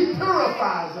him, he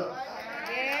purifies us.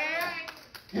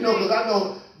 You know, because I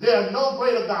know there are no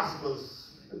greater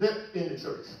gospels in the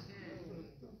church.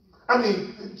 I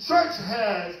mean, church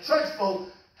folk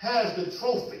has the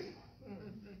trophy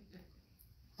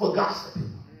for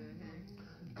gossiping.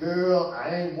 Girl,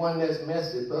 I ain't one that's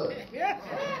messy, but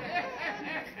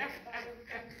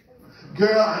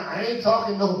girl, I ain't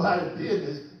talking nobody's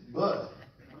business, but.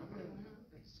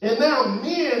 And now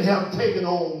men have taken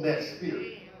on that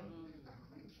spirit.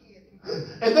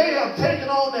 And they have taken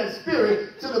on that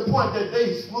spirit to the point that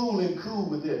they smooth and cool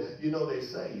with it. You know, they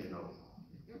say, you know.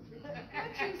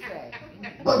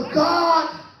 But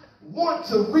God wants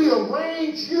to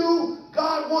rearrange you.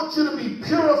 God wants you to be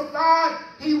purified.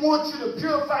 He wants you to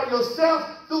purify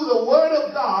yourself through the word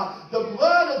of God, the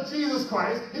blood of Jesus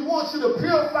Christ. He wants you to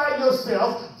purify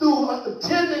yourself through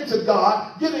attending to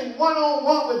God, getting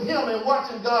one-on-one with him and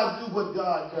watching God do what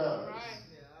God does.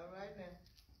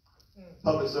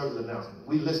 Public service announcement.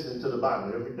 We listen to the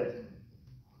Bible every day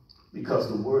because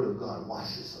the word of God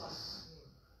washes us.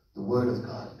 The word of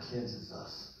God cleanses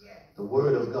us. The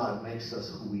word of God makes us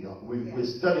who we are. We're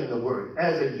studying the word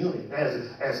as a unit, as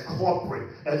a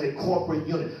corporate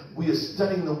unit. We are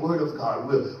studying the word of God.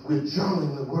 We're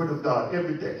journaling the word of God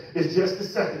every day. It's just a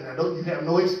second. Now, you have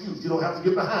no excuse. You don't have to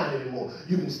get behind anymore.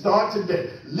 You can start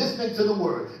today listening to the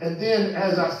word. And then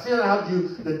as I send out you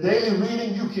the daily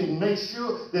reading, you can make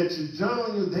sure that you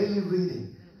journal your daily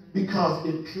reading because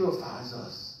it purifies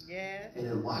us. Yes. And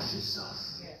it washes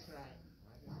us. Yes,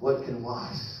 right. What can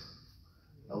wash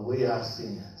away our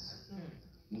sins?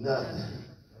 Nothing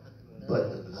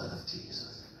but the blood of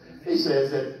Jesus. He says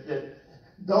that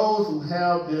those who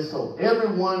have this hope,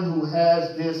 everyone who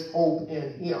has this hope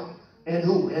in him,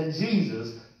 and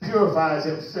Jesus purifies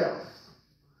himself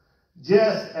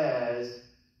just as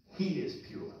he is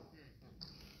pure.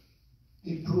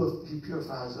 He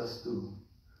purifies us through,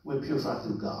 we're purified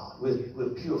through God.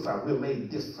 We're purified. We're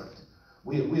made different.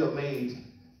 We are made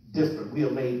different. We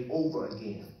are made over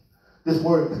again. This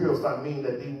word purify means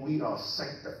that we are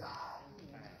sanctified.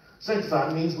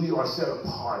 Sanctified means we are set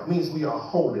apart. Means we are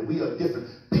holy. We are different.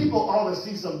 People ought to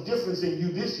see some difference in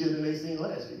you this year than they seen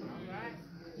last year.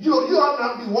 You ought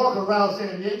not be walking around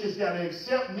saying, they just got to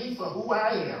accept me for who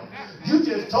I am. You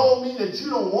just told me that you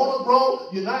don't want to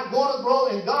grow, you're not going to grow,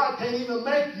 and God can't even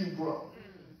make you grow.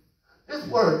 This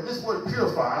word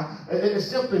purify, it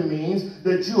simply means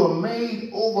that you are made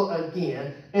over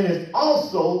again, and it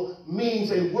also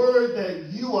means a word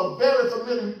that you are very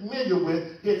familiar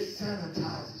with. It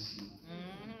sanitizes you.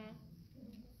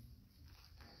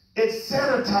 It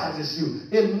sanitizes you.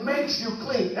 It makes you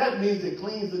clean. That means it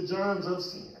cleans the germs of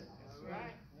sin.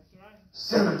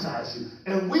 Sanitize you.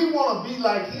 And we want to be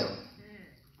like him.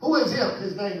 Who is him?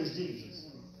 His name is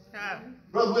Jesus.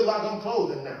 Brother Whitlock, I'm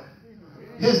closing now.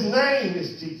 His name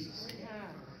is Jesus.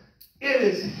 It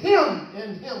is him,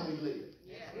 in him we live.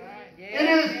 It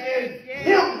is in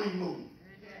him we move.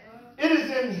 It is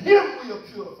in him we are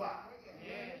purified.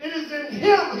 It is in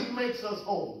him he makes us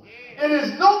whole. It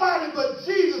is nobody but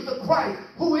Jesus the Christ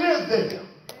who is the him.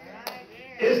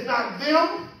 It's not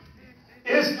them.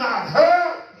 It's not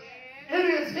her. It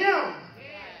is him.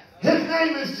 His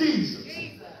name is Jesus.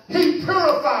 He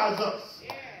purifies us.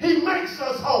 He makes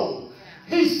us whole.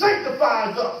 He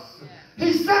sanctifies us.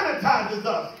 He sanitizes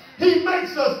us. He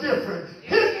makes us different.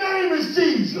 His name is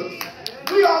Jesus.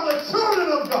 We are the children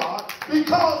of God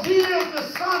because he is the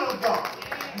Son of God.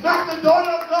 Not the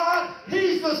daughter of God.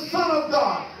 He's the Son of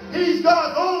God. He's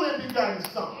God's only begotten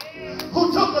Son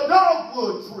who took a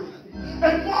dogwood tree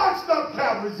and marched up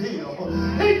Calvary's hill.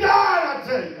 He died, I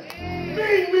tell you.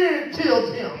 Mean men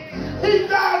killed him. He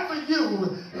died for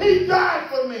you. He died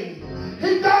for me.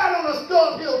 He died on a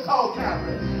skull hill called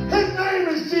Calvary. His name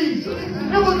is Jesus.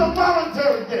 It was a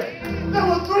voluntary death. There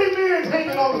were 3 men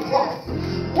hanging on the cross.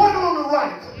 One on the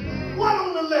right, one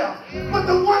on the left. But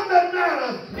the one that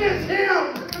matters is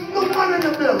him, the one in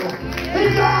the middle.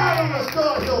 He died on a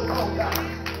skull hill called Calvary.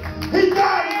 He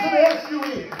died until the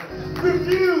S-U-N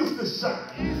refused to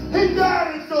shine. He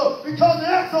died until, because the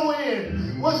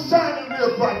S-O-N was shining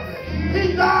real brightly.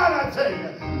 He died, I tell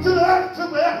you, till the earth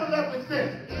took the epileptic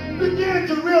fit, began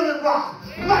to reel and rock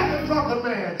like a drunken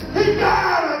man. He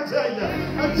died, I tell you,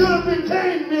 until it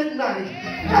became midnight.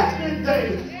 At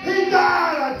midday, he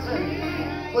died, I tell you,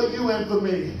 for you and for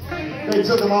me. They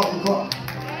took him off the cross.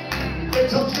 They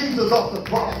took Jesus off the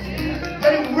cross.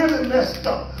 They really messed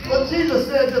up. But Jesus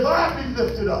said, if I be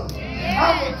lifted up,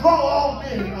 I will draw all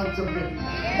men unto me.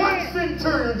 One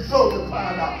centurion soldier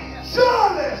cried out,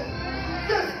 surely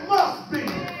this must be.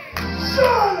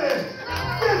 Surely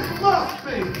this must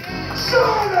be.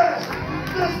 Surely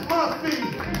this must be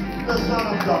the Son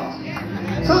of God.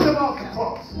 Took him off the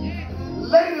cross.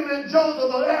 Laid him in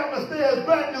Joseph of Arimathea's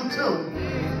brand new tomb.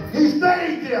 He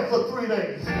stayed there for 3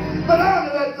 days. But out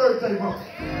of that third day morning,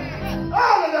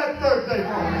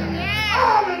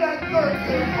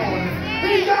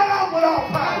 he got up with all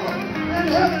power in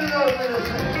heaven and earth in his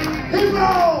hand. He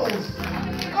rose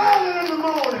early in the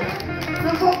morning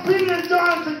before Peter and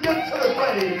John could get to the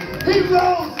grave. He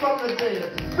rose from the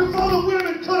dead. Before the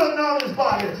women could have known his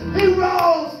body, he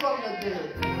rose from the dead.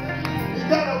 He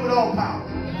got up with all power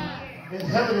in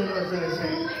heaven and earth in his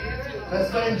hand.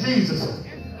 That same Jesus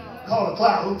called a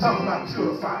cloud. We're talking about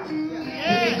purifying.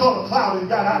 He called a cloud and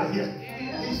got out of here.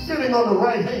 He's sitting on the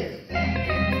right hand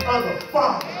of the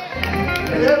Father.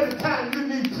 And every time you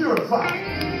need purifying,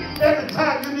 every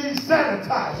time you need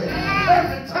sanitizing,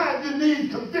 every time you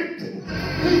need convicting,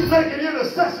 he's making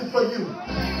intercession for you.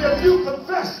 If you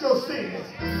confess your sins,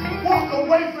 walk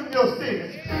away from your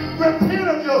sins, repent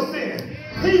of your sin,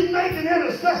 he's making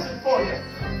intercession for you.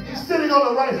 He's sitting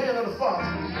on the right hand of the Father,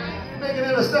 making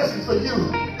intercession for you,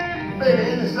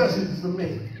 making intercession for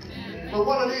me. But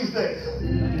one of these days,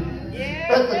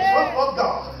 at the trump of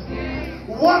God,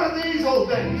 one of these old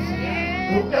days,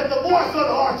 at the voice of the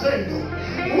archangel,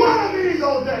 one of these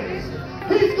old days,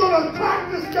 he's going to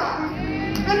crack the sky,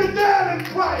 and the dead in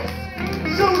Christ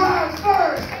shall rise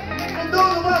first, and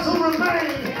those of us who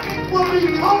remain will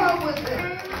be caught up with him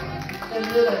in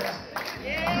midair.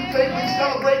 You think we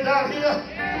celebrate down here?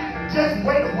 Just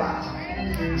wait a while.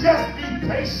 Just be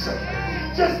patient.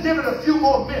 Just give it a few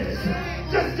more minutes.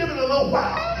 Just give it a little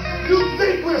while. You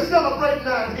think we're celebrating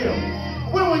down here.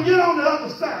 When we get on the other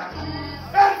side,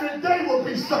 every day will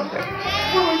be Sunday.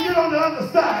 When we get on the other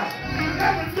side,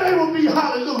 every day will be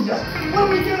hallelujah. When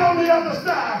we get on the other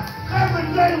side,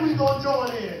 every day we're going to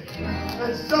join in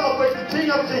and celebrate the King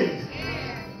of Kings,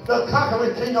 the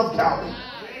conquering King of Calvary,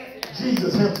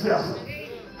 Jesus himself.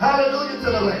 Hallelujah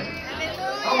to the Lamb.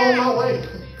 I'm on my way.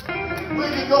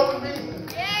 Will you go with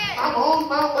me? I'm on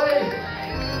my way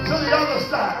to the other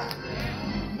side.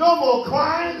 No more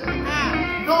crying,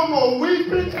 no more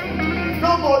weeping,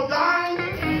 no more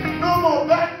dying, no more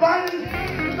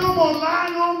backbiting, no more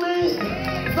lying on me,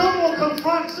 no more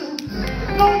confronting,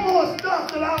 no more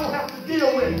stuff that I don't have to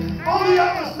deal with. On the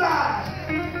other side,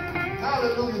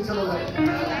 hallelujah to the Lamb.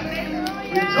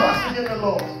 Rejoicing in the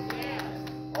Lord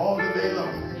all the day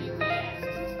long.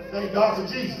 thank God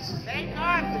for Jesus. Thank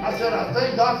God. I said, I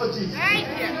thank God for Jesus. Thank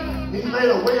you. He made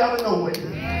a way out of no way.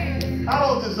 I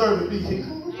don't deserve to be here.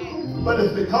 But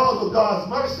it's because of God's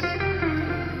mercy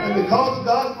and because of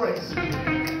God's grace.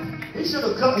 He should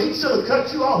have cut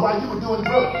you off while you were doing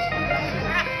drugs.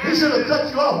 He should have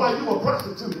cut you off while you were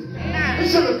prostituting. He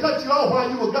should have cut you off while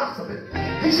you were gossiping.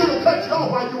 He should have cut you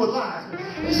off while you were lying.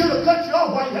 He should have cut you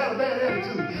off while you had a bad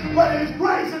attitude. But His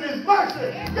grace and His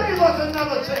mercy gave us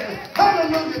another chance.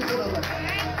 Hallelujah to the Lord.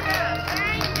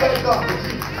 Thank God for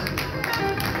Jesus.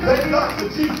 Thank God for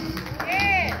Jesus.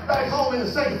 Back home in the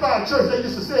sanctified church, they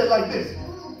used to say it like this.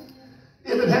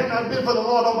 If it had not been for the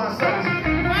Lord on my side,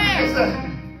 it's that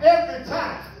every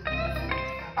time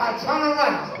I turn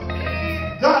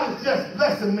around, God is just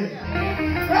blessing me.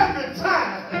 Every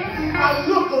time I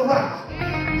look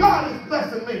around, God is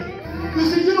blessing me. You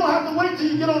see, you don't have to wait till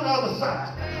you get on the other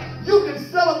side. You can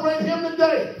celebrate Him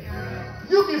today.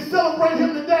 You can celebrate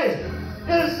Him today.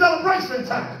 It is celebration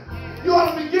time. You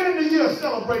ought to begin the year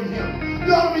celebrating Him.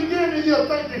 You ought to begin the year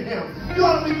thanking Him. You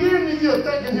ought to begin the year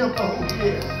thanking Him for who He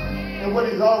is and what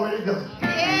He's already done.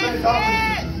 Thank God for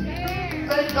Jesus.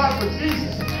 Thank God for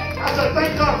Jesus. I said,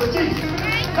 thank God for Jesus.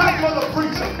 Not for the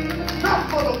preacher. Not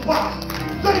for the choir.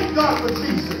 Thank God for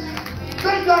Jesus.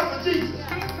 Thank God for Jesus.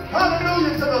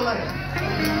 Hallelujah to the Lamb.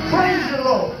 Praise you,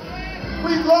 Lord.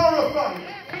 We glorify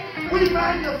you. We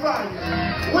magnify you.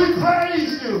 We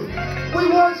praise you. We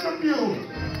worship you.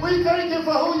 We thank you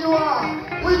for who you are.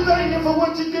 We thank you for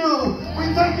what you do. We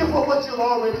thank you for what you've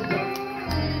already done.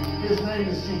 His name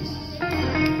is Jesus,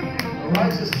 the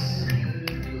righteous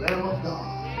Lamb of God.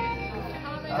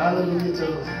 Hallelujah to the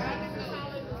Lord.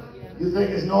 You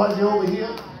think it's noisy over here?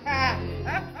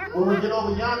 When we get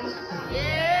over yonder,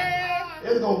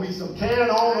 there's going to be some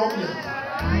carrying on over here.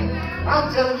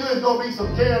 I'm telling you, it's going to be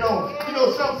some carrying on. You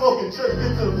know, some folk in church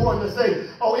get to the point to say,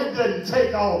 oh, it doesn't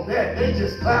take all that. They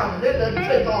just clowning. It doesn't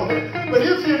take all that. But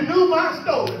if you knew my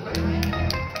story, man,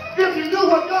 if you knew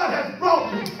what God has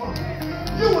brought me from,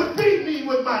 you would beat me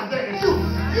with my dance. You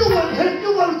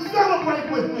would celebrate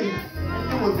with me.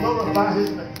 And you would glorify His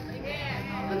name.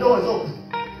 The door is open.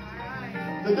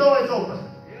 The door is open.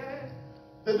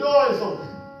 The door is open.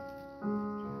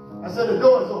 I said the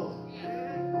door is open.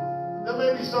 There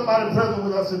may be somebody present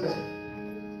with us today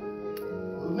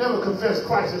who never confessed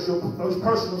Christ as your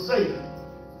personal Savior.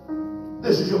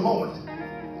 This is your moment.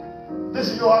 This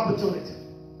is your opportunity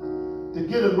to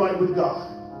get it right with God.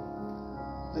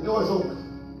 The door is open.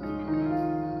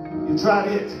 You tried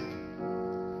it.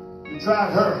 You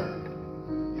tried her.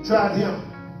 You tried him.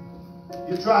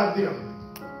 You tried them.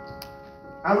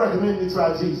 I recommend you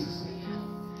try Jesus.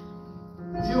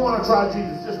 If you want to try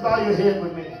Jesus, just bow your head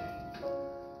with me.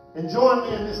 And join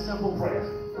me in this simple prayer.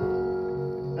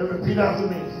 And repeat after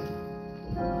me.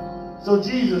 So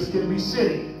Jesus can be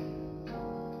sitting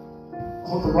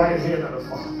on the right hand of the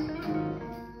Father,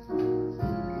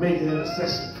 making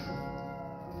intercession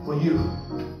for you.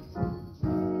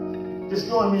 Just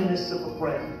join me in this simple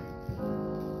prayer.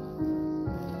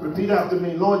 Repeat after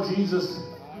me. Lord Jesus,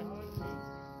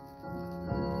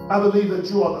 I believe that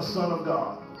you are the Son of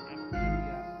God.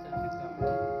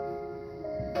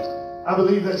 I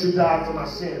believe that you died for my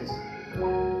sins.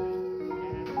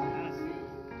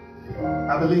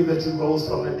 I believe that you rose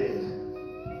from the dead.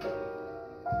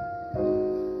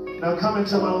 Now come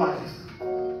into my life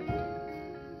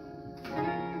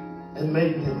and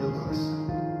make me a new person.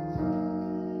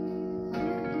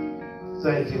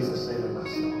 Thank you for saving my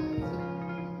soul.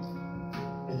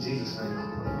 In Jesus' name I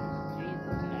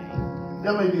pray.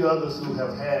 There may be others who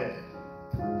have had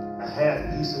a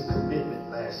half-decent commitment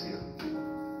last year.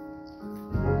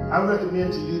 I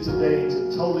recommend to you today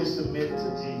to totally submit to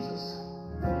Jesus.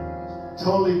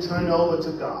 Totally turn it over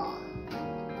to God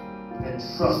and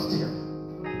trust Him.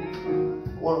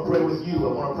 I want to pray with you. I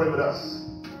want to pray with us.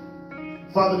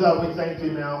 Father God, we thank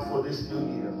you now for this new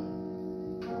year.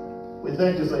 We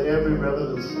thank you for every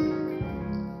revolution,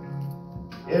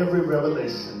 every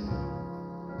revelation,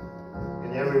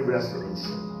 and every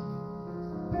resolution.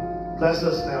 Bless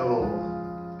us now, Lord.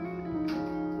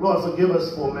 Lord, forgive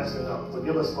us for messing up.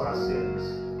 Forgive us for our sins.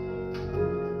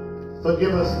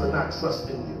 Forgive us for not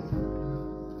trusting you.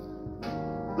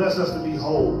 Bless us to be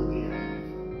whole again.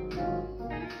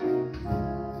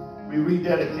 We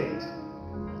rededicate.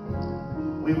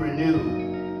 We renew.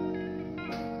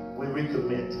 We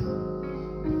recommit.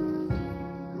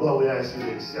 Lord, we ask you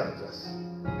to accept us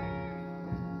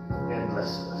and bless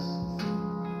us.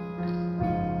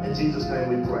 In Jesus' name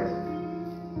we pray.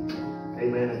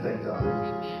 Amen and thank God.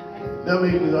 There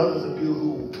may be others of you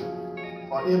who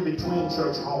are in between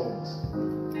church homes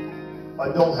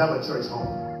or don't have a church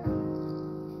home.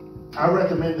 I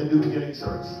recommend the New Beginning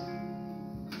Church,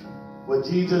 where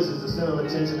Jesus is the center of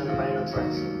attention and the main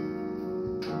attraction.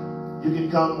 You can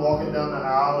come walking down the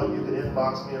aisle, and you can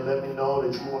inbox me and let me know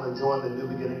that you want to join the New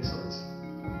Beginning Church.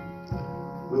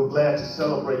 We were glad to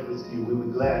celebrate with you. We were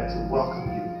glad to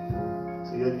welcome you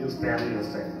to your new family of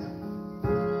faith.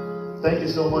 Thank you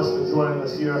so much for joining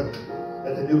us here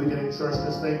at the New Beginning Church.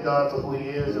 Just thank God for who He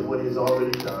is and what He has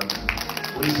already done.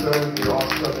 We serve the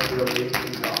awesome and the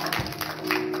amazing God.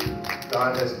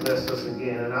 God has blessed us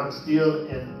again, and I'm still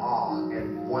in awe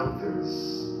and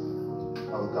wonders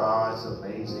of God's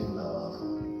amazing love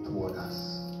toward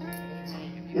us.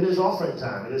 It is offering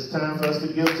time. It is time for us to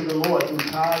give to the Lord through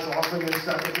tithes, offering, and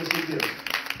sacrificial gifts.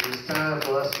 It is time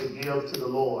for us to give to the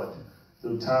Lord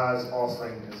through tithes,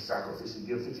 offering, and sacrificial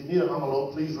gifts. If you need an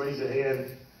envelope, please raise your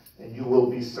hand and you will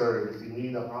be served. If you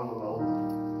need an envelope,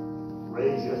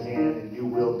 raise your hand and you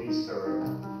will be served.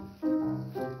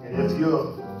 And if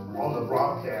you're on the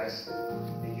broadcast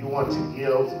and you want to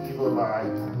give either by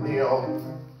mail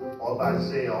or by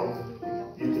Zelle,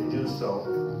 you can do so.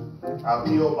 Our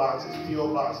P.O. Box is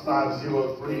P.O. Box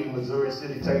 503, Missouri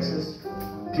City, Texas.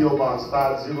 P.O. Box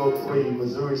 503,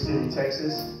 Missouri City,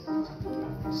 Texas,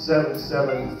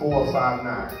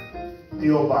 77459.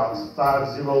 P.O. Box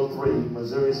 503,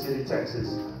 Missouri City, Texas,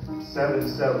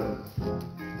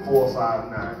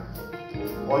 77459.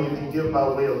 Or you can give by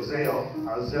way of Zelle.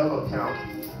 Our Zelle account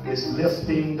is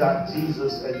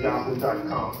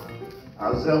lifting.jesus@yahoo.com.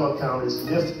 Our Zelle account is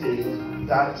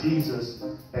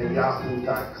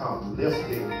lifting.jesus@yahoo.com.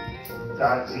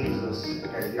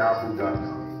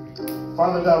 Lifting.jesus@yahoo.com.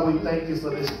 Father God, we thank you for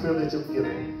this privilege of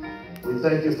giving. We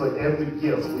thank you for every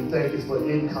gift. We thank you for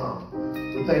income.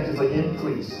 We thank you for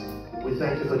increase. We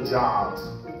thank you for jobs.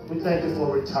 We thank you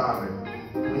for retirement.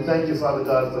 We thank you, Father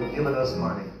God, for giving us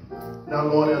money. Now,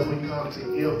 Lord, as we come to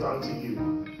give unto you,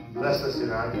 bless us in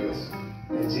our gifts.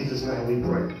 In Jesus' name we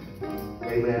pray.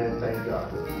 Amen and thank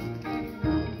God.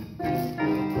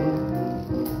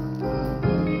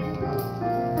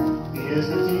 He is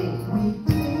the King. We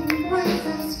sing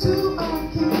praises to our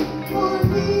King, for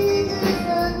He is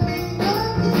the King of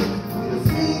Kings. We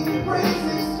sing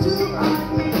praises to our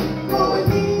King, for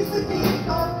He's the King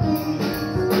of Kings.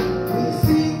 We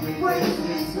sing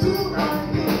praises to our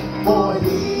King, for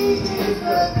He is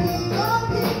the King of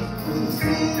Kings. We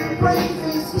sing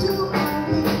praises to our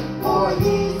King, for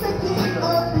He's the King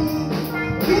of Kings.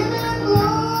 Give Him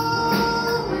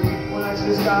glory. When I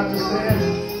just got to say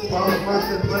it, Father, first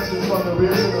and blessings from the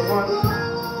rear to the front.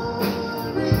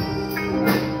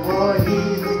 For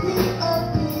He's the King of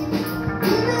Kings.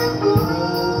 Give Him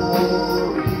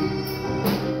glory.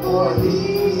 For He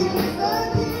is the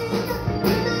King.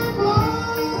 Give Him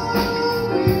glory.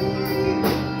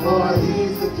 For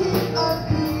He's the King of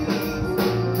Kings.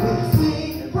 We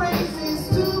sing praises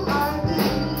to our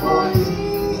King, for He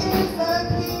is the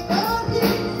King of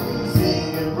Kings. We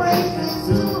sing praises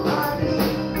to our King,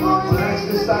 for He is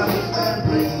the King of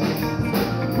Kings.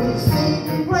 We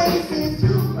sing praises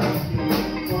to our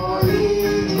King, for He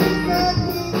is the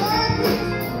King of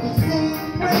Kings. We sing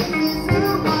praises to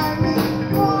our King,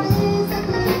 for He is the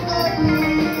King of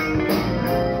Kings.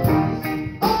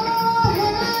 Oh,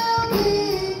 hail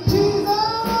King Jesus.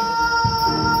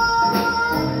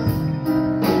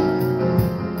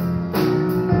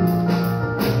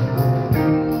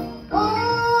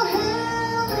 Oh,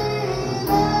 hail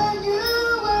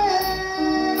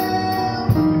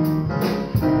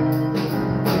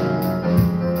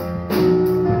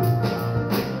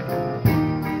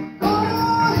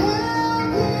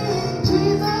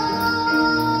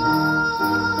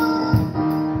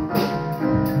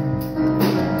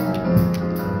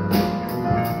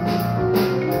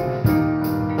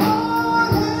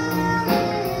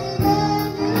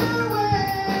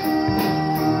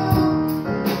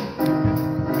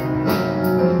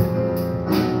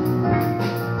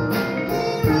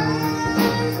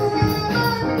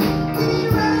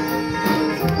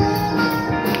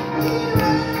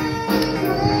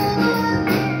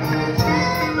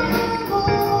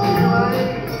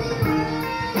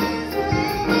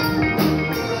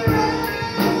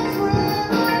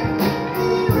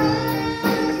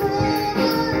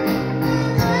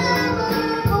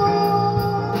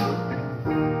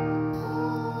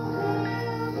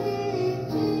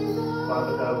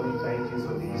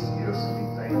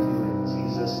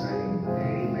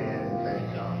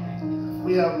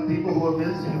We have people who are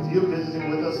visiting. If you're visiting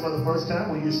with us for the first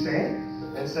time, will you stand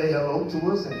and say hello to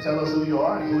us and tell us who you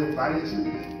are and who invited you?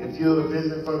 If you're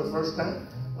visiting for the first time,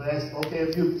 we'll ask, okay,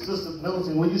 if you, Sister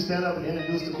Milton, will you stand up and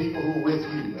introduce the people who are with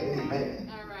you?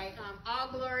 Amen. All right. All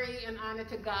glory and honor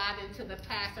to God and to the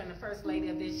pastor and the first lady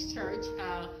of this church.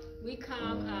 We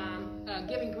come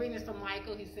giving greetings to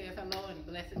Michael. He says hello and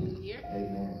blessed New Year.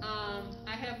 Amen.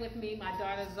 I have with me my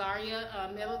daughter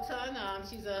Zaria Middleton.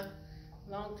 She's a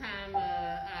long time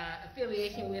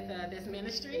affiliation with this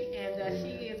ministry, and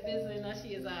she is visiting us.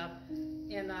 She is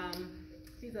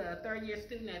she's a third-year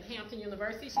student at Hampton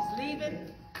University. She's leaving.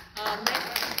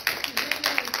 She's leaving in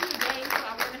 2 days, so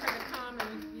I wanted her to come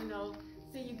and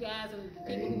see you guys and the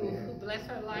people who bless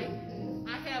her life.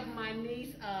 I have my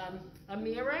niece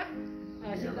Amira.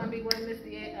 She's going to be one of Miss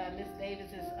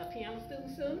Davis's piano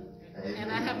students soon.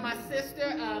 And I have my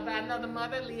sister by another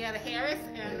mother, Leetta Harris,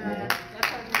 and that's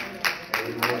her name.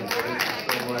 Amen.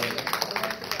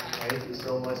 Thank you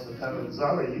so much for coming.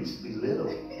 Zara, you used to be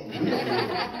little.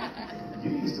 You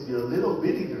used to be a little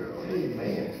bitty girl.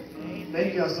 Amen.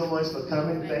 Thank y'all so much for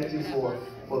coming. Thank you for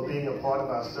being a part of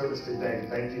our service today.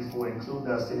 Thank you for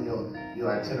including us in your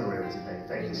itinerary today.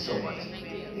 Thank you so much.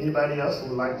 Anybody else who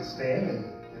would like to stand and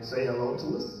say hello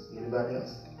to us? Anybody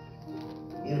else?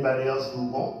 Anybody else who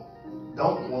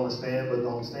don't want to stand but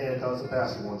don't stand because the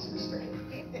pastor wants you to stand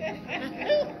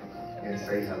and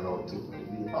say hello to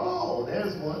me? Oh,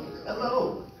 there's one.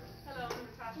 Hello. Hello, I'm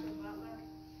Natasha Butler,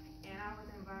 and I was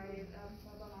invited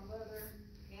by my mother,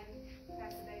 Andy,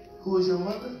 Pastor David. Who is your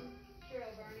mother?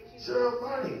 Cheryl Barney. Cheryl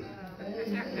Barney.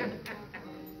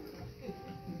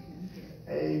 Amen.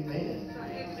 Amen.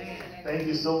 Thank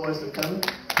you so much for coming.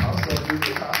 Also, you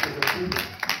the pastor of the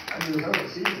I knew her.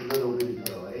 She was a little bitty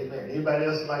girl. Amen. Anybody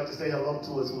else like to say hello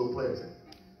to us who are pleasant?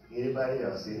 Anybody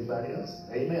else? Anybody else?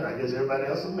 Amen. I guess everybody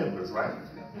else are members, right?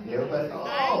 Everybody.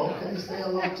 Oh, okay. Say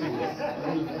hello to us. I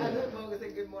just want to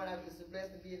say good morning. I'm just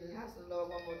blessed to be in the house of the Lord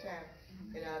one more time.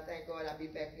 And I thank God I'll be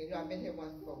back here. I've been here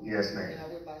once before. Yes, ma'am. And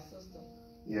I'm with my sister.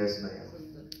 Yes, ma'am.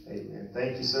 Amen.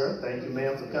 Thank you, sir. Thank you,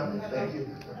 ma'am, for coming. Thank you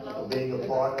for being a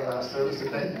part of our service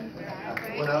today.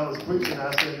 When I was preaching,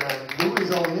 I said, now,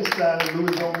 Louis on this side and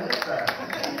Louis on that side.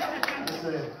 I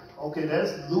said, okay,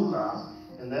 that's Lula,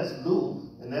 and that's Lou,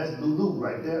 and that's Lulu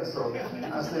right there. So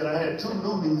I said I had 2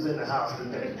 Lulus in the house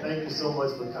today. Thank you so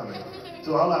much for coming.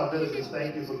 To all our visitors,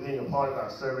 thank you for being a part of our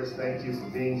service. Thank you for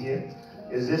being here.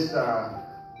 Is this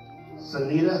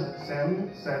Sanita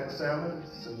Salmon?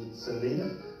 Sanita?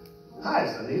 Hi,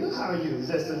 Sanita. How are you? Is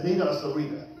that Sanita or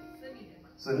Sarita?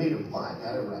 Sanita. Well, I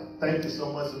got it right. Thank you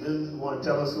so much for visiting. You want to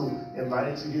tell us who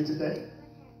invited you here today?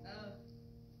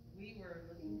 We were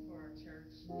looking for a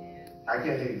church, and I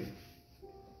can't hear you.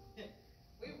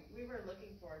 we were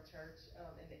looking for a church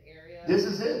in the area. This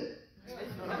is it.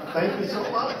 Thank you so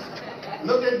much.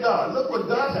 Look at God. Look what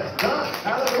God has done.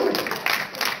 Hallelujah.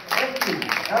 Thank you.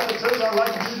 As a church, I'd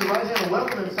like to give you the right hand of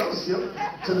welcome and fellowship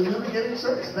to the New Beginning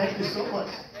Church. Thank you so much.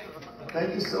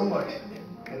 Thank you so much.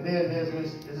 And then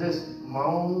is this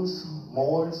Morris?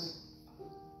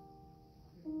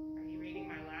 Are you reading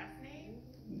my last name?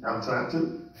 I'm trying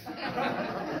to.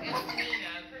 It's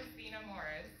Christina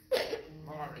Morris.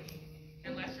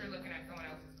 Unless you're looking at someone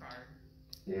else's card.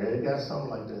 Yeah, it got something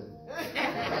like that.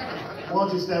 Why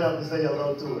don't you stand up and say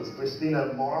hello to us?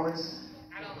 Christina Morris.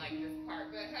 I don't like this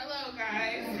part, but hello,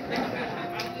 guys.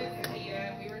 I'm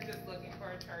Lucia. We were just looking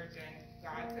for a church, and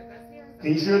God took us here. So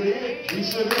He sure did. He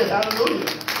sure did. Hallelujah.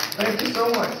 Thank you so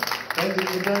much. Thank you.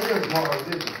 That is Morris,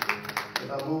 didn't you? If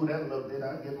I move that a little bit,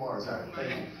 I'll get Morris out. Thank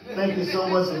you. Thank you so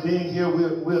much for being here.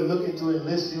 We're looking to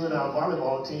enlist you in our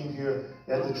volleyball team here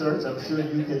at the church. I'm sure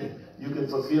you can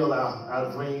fulfill our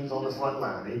dreams on the front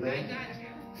line. Amen.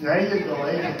 There you go.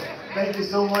 Amen. Thank you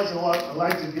so much. I'd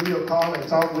like to give you a call and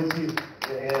talk with you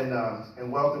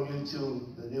and welcome you to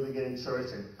the New Beginning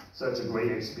Church and such a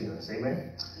great experience.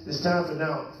 Amen. It's time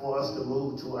for us to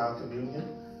move to our communion.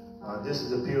 This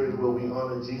is a period where we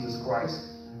honor Jesus Christ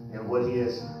and what he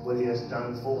has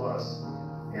done for us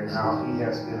and how he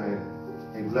has been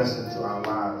a blessing to our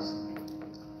lives.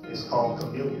 It's called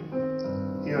communion.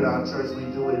 Here at our church, we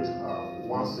do it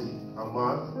once a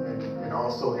month and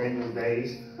also annual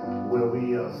days where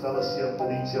we fellowship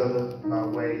with each other by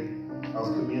way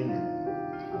of communion.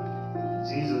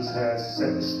 Jesus has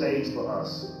set the stage for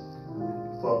us.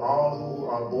 For all who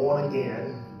are born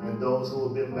again and those who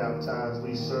have been baptized,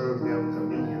 we serve them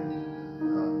communion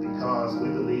because we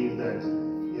believe that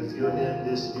if you're in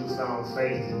this newfound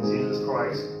faith in Jesus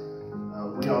Christ,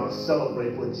 we ought to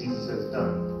celebrate what Jesus has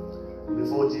done.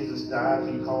 Before Jesus died,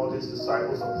 he called his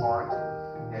disciples apart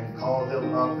and called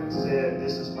them up and said,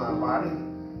 this is my body,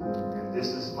 and this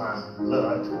is my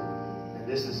blood, and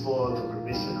this is for the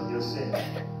remission of your sin.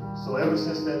 So ever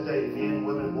since that day, men,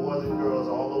 women, boys, and girls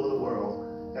all over the world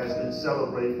has been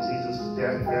celebrating Jesus'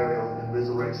 death, burial, and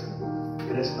resurrection.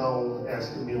 It is known as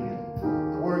communion.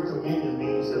 The word communion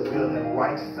means that we are in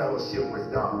right fellowship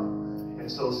with God. And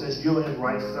so since you're in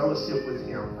right fellowship with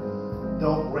him,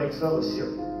 don't break fellowship.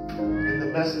 In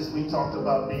the message, we talked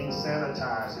about being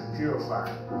sanitized and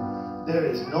purified. There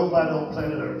is nobody on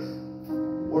planet Earth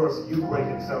worth you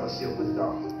breaking fellowship with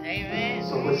God. Amen.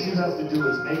 So what you have to do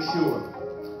is make sure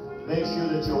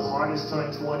that your heart is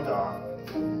turned toward God.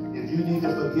 If you need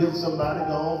to forgive somebody,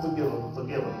 go on,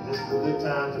 forgive them. This is a good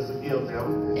time to forgive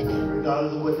them,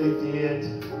 regardless of what they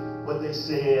did, what they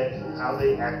said, how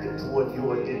they acted toward you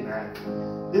or didn't act.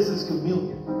 This is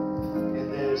communion.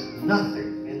 And there's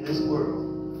nothing in this world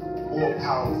more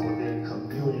powerful than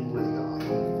communing with God.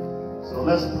 So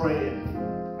let's pray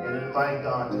and invite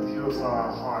God to purify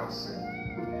our hearts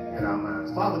and our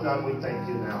minds. Father God, we thank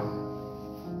you now.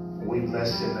 We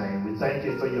bless your name. We thank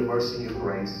you for your mercy and your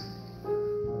grace.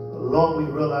 Lord,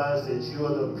 we realize that you're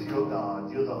the pure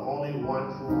God. You're the only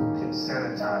one who can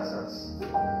sanitize us,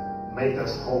 make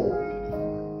us whole,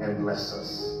 and bless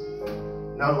us.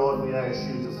 Now, Lord, we ask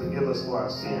you to forgive us for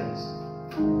our sins.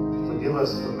 Forgive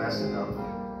us for messing up.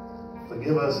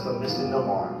 Forgive us for missing the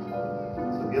mark.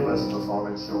 Forgive us for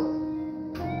falling short.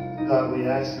 God, we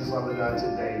ask you, Father God,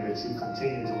 today that you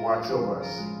continue to watch over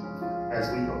us as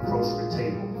we approach the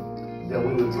table, that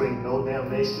we would drink no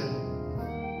damnation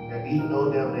and eat no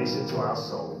damnation to our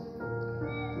soul.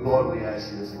 Lord, we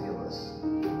ask you to forgive us.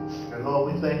 And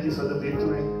Lord, we thank you for the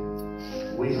victory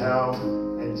we have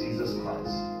in Jesus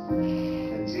Christ.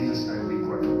 In Jesus' name we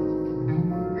pray.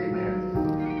 Amen.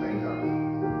 Thank God.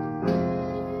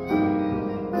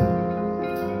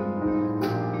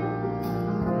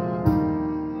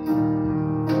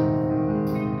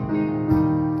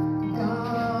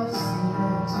 God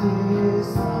sent his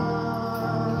son.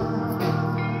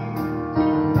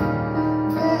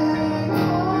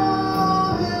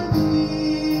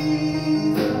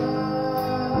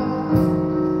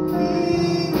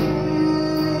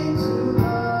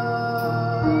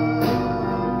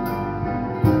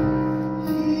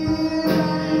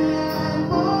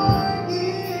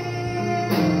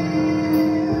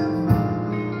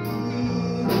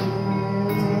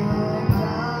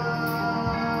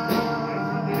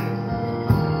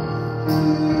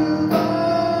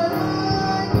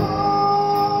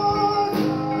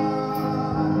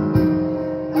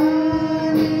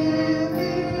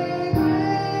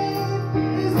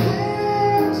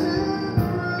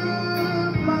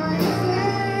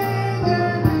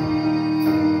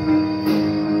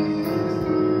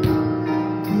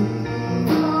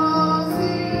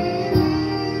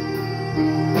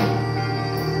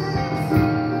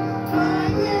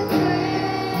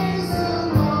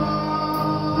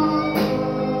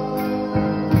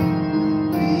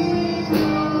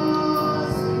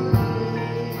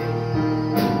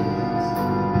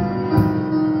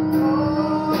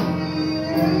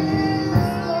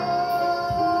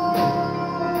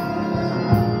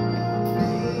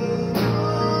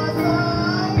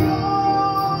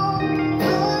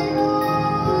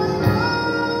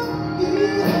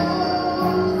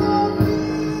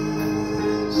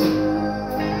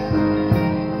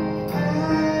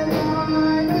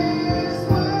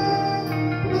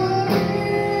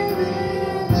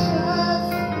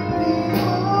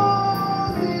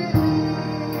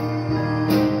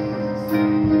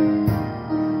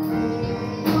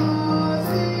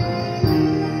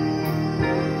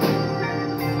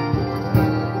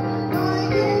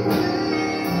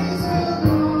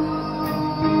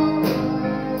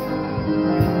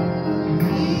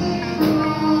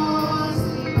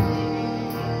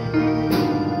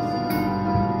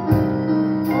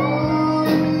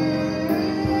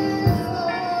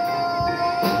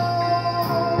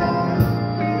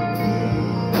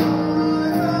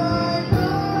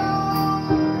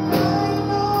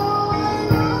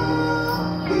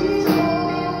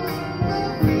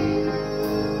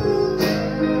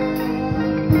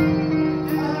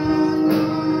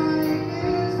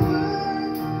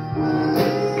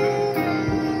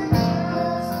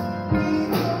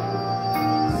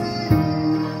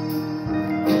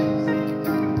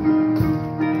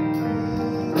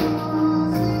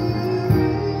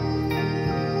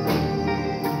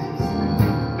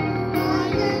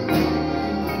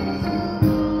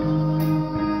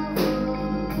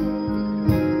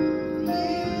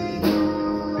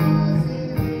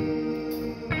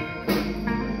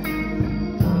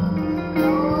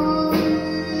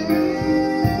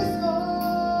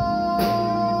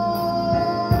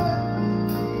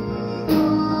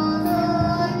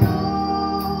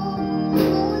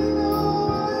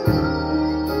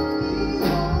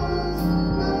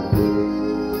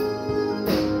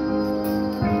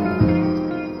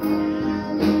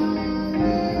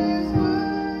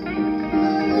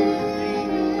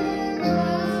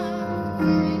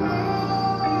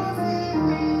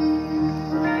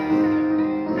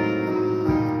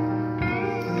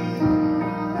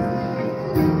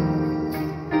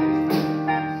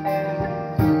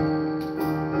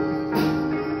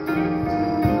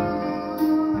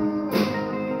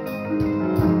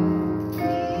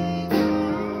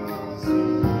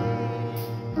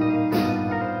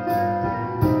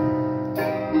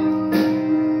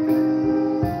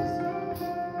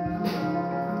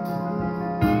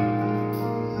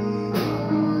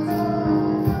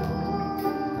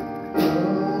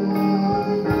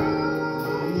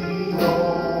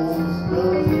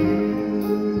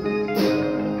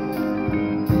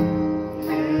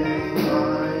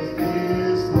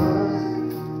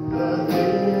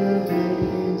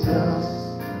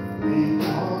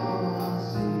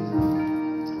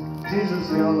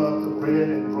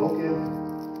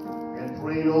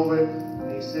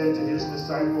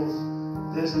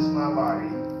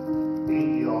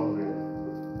 Ain't ye all ready?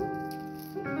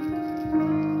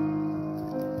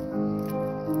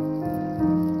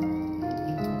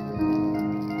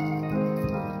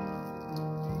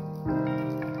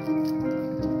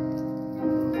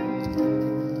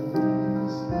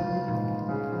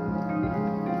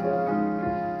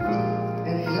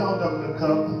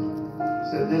 Cup,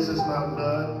 said, "This is my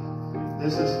blood.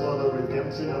 This is for the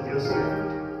redemption of your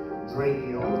sin. Drink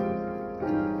ye all."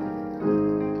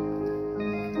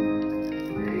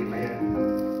 Amen.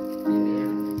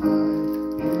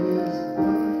 Is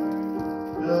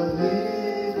the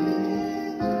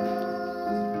living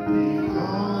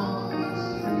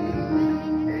because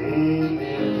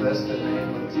amen. Bless the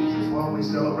name of Jesus. Why don't we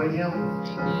celebrate him?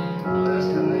 Bless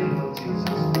the name of Jesus.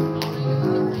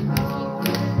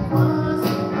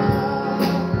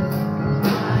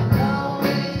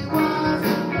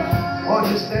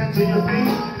 Just stand to your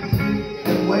feet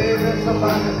and wave at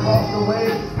somebody across the way.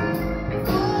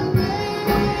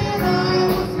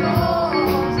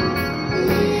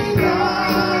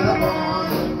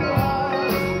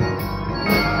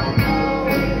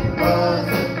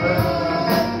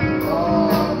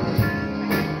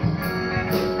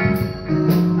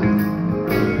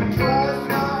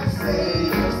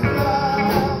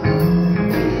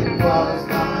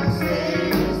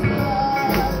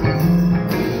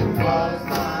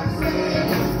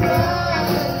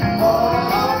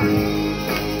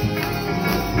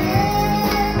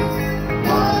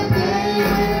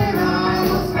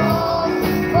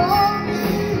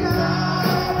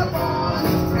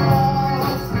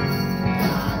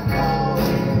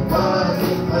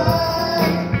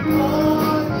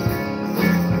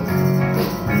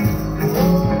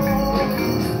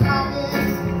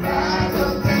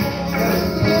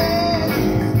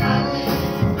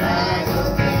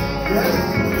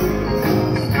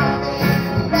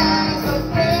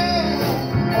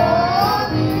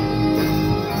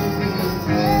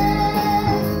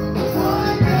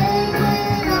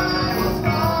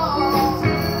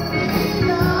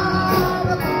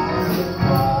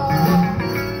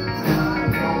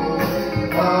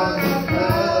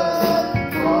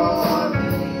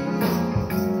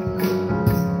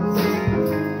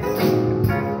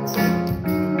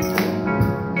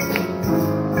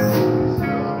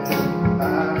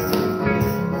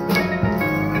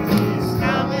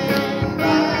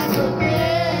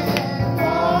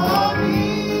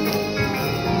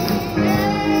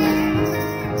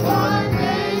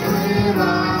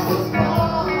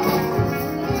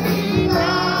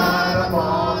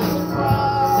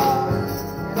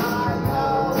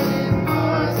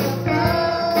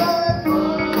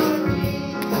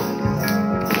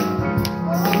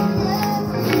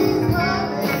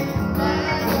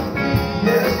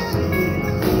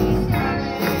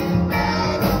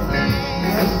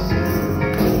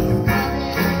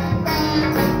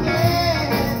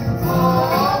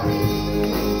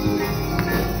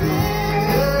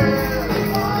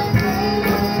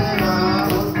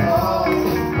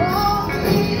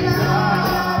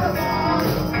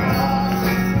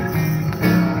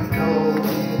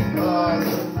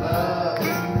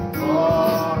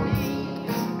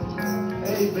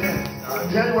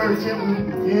 January 10th, we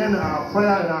begin our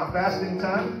prayer and our fasting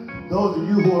time. Those of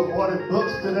you who have ordered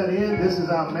books to that end, this is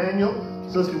our manual.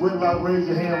 Sister Whitlock, raise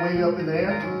your hand way up in the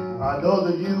air.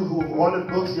 Those of you who have ordered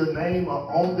books, your name are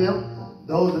on them.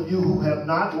 Those of you who have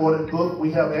not ordered books,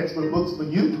 we have extra books for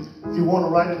you. If you want to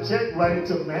write a check, write it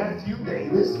to Matthew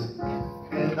Davis.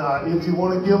 And if you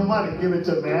want to give money, give it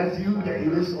to Matthew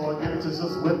Davis or give it to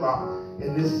Sister Whitlock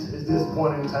at this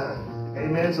point in time.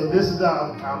 Amen. So this is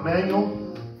our manual.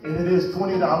 And it is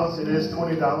 $20. It is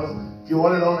 $20. If you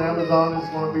order it on Amazon, it's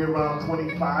going to be around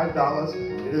 $25.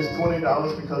 It is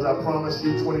 $20 because I promised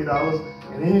you $20.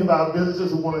 And any of our visitors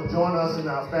who want to join us in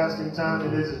our fasting time,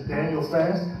 it is a Daniel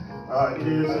fast. It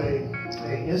is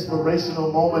an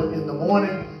inspirational moment in the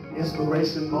morning,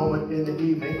 inspiration moment in the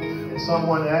evening. And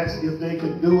someone asked if they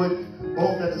could do it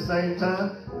both at the same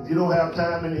time. If you don't have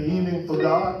time in the evening for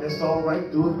God, that's all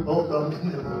right. Do it both of them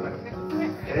in the morning.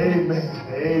 Amen.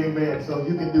 Amen. So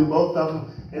you can do both of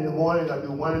them in the morning. I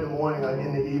do one in the morning or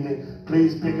in the evening.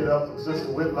 Please pick it up from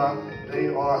Sister Whitlock. They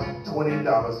are $20.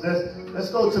 Let's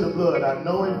go to the blood. I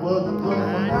know it was the blood.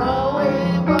 I know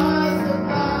it was the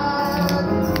blood.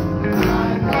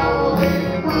 I know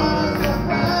it was the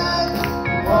blood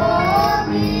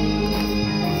for me.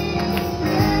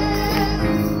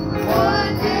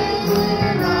 One day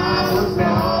when I was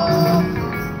lost,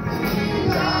 He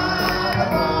died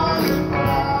upon the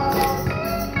cross.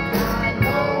 I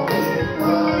know it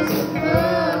was the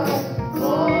blood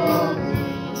for me.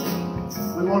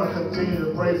 We want to continue to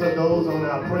pray for those on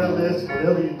our prayer list,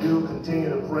 whatever you do, continue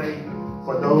to pray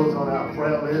for those on our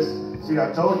prayer list. See,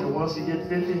 I told you, once you get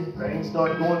 50, things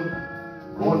start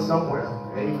going somewhere.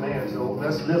 Amen. So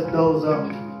let's lift those up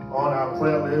on our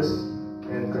prayer list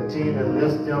and continue to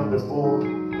lift them before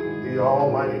the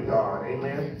Almighty God.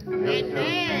 Amen. Lift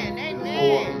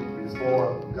them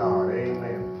before God.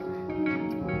 Amen.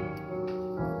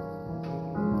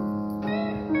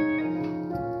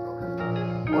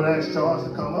 I want to ask Charles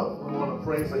to come up. We want to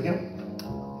pray for him.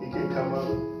 He can come up.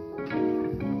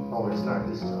 Oh, it's not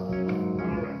this Charles. All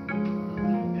right.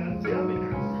 You gotta tell me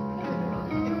now.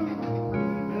 You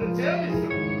gotta tell me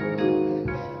something.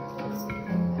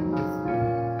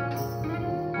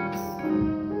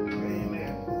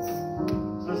 Amen.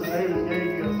 Sister Davis gave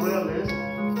you a prayer list. I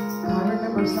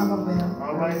remember some of them.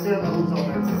 All right, tell me who's on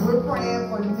that list. We're praying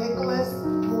for Nicholas,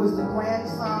 who is the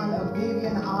grandson of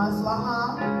Vivian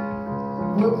Oslaha.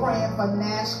 We're praying for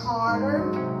Nash Carter,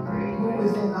 who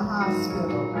is in the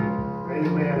hospital.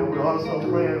 Amen. And we're also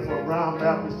praying for Brown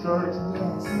Baptist Church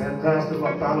and Pastor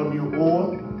Bartholomew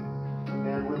Moore.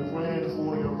 And we're praying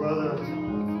for your brother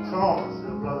Charles.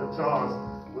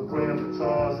 We're praying for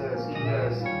Charles as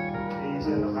he's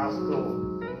in the hospital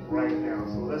right now.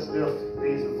 So let's lift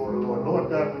these before the Lord. Lord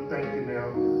God, we thank you now.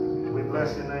 We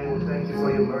bless your name. We thank you for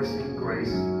your mercy and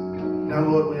grace. Now,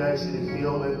 Lord, we ask you to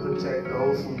heal and protect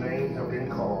those whose names have been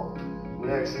called. We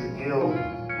ask you to give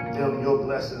them your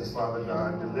blessings, Father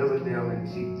God. Deliver them and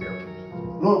keep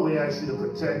them. Lord, we ask you to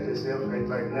protect us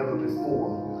like never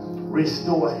before.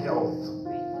 Restore health.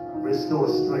 Restore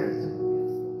strength.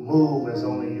 Move as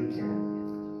only you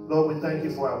can. Lord, we thank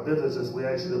you for our visitors. We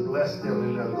ask you to bless them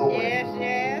in their going.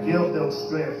 Yes. Give them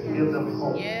strength. Give them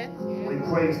hope. Yes. We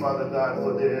pray, Father God,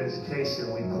 for their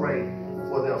education. We pray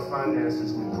for their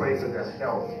finances. We pray for their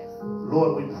health.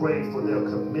 Lord, we pray for their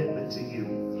commitment to you.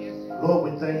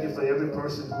 Lord, we thank you for every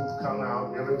person who's come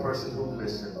out, every person who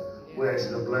listened. We ask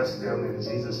you to bless them in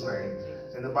Jesus' name.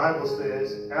 And the Bible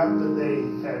says, after they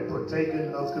had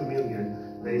partaken of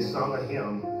communion, they sung a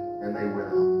hymn and they went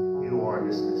out. You are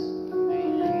dismissed.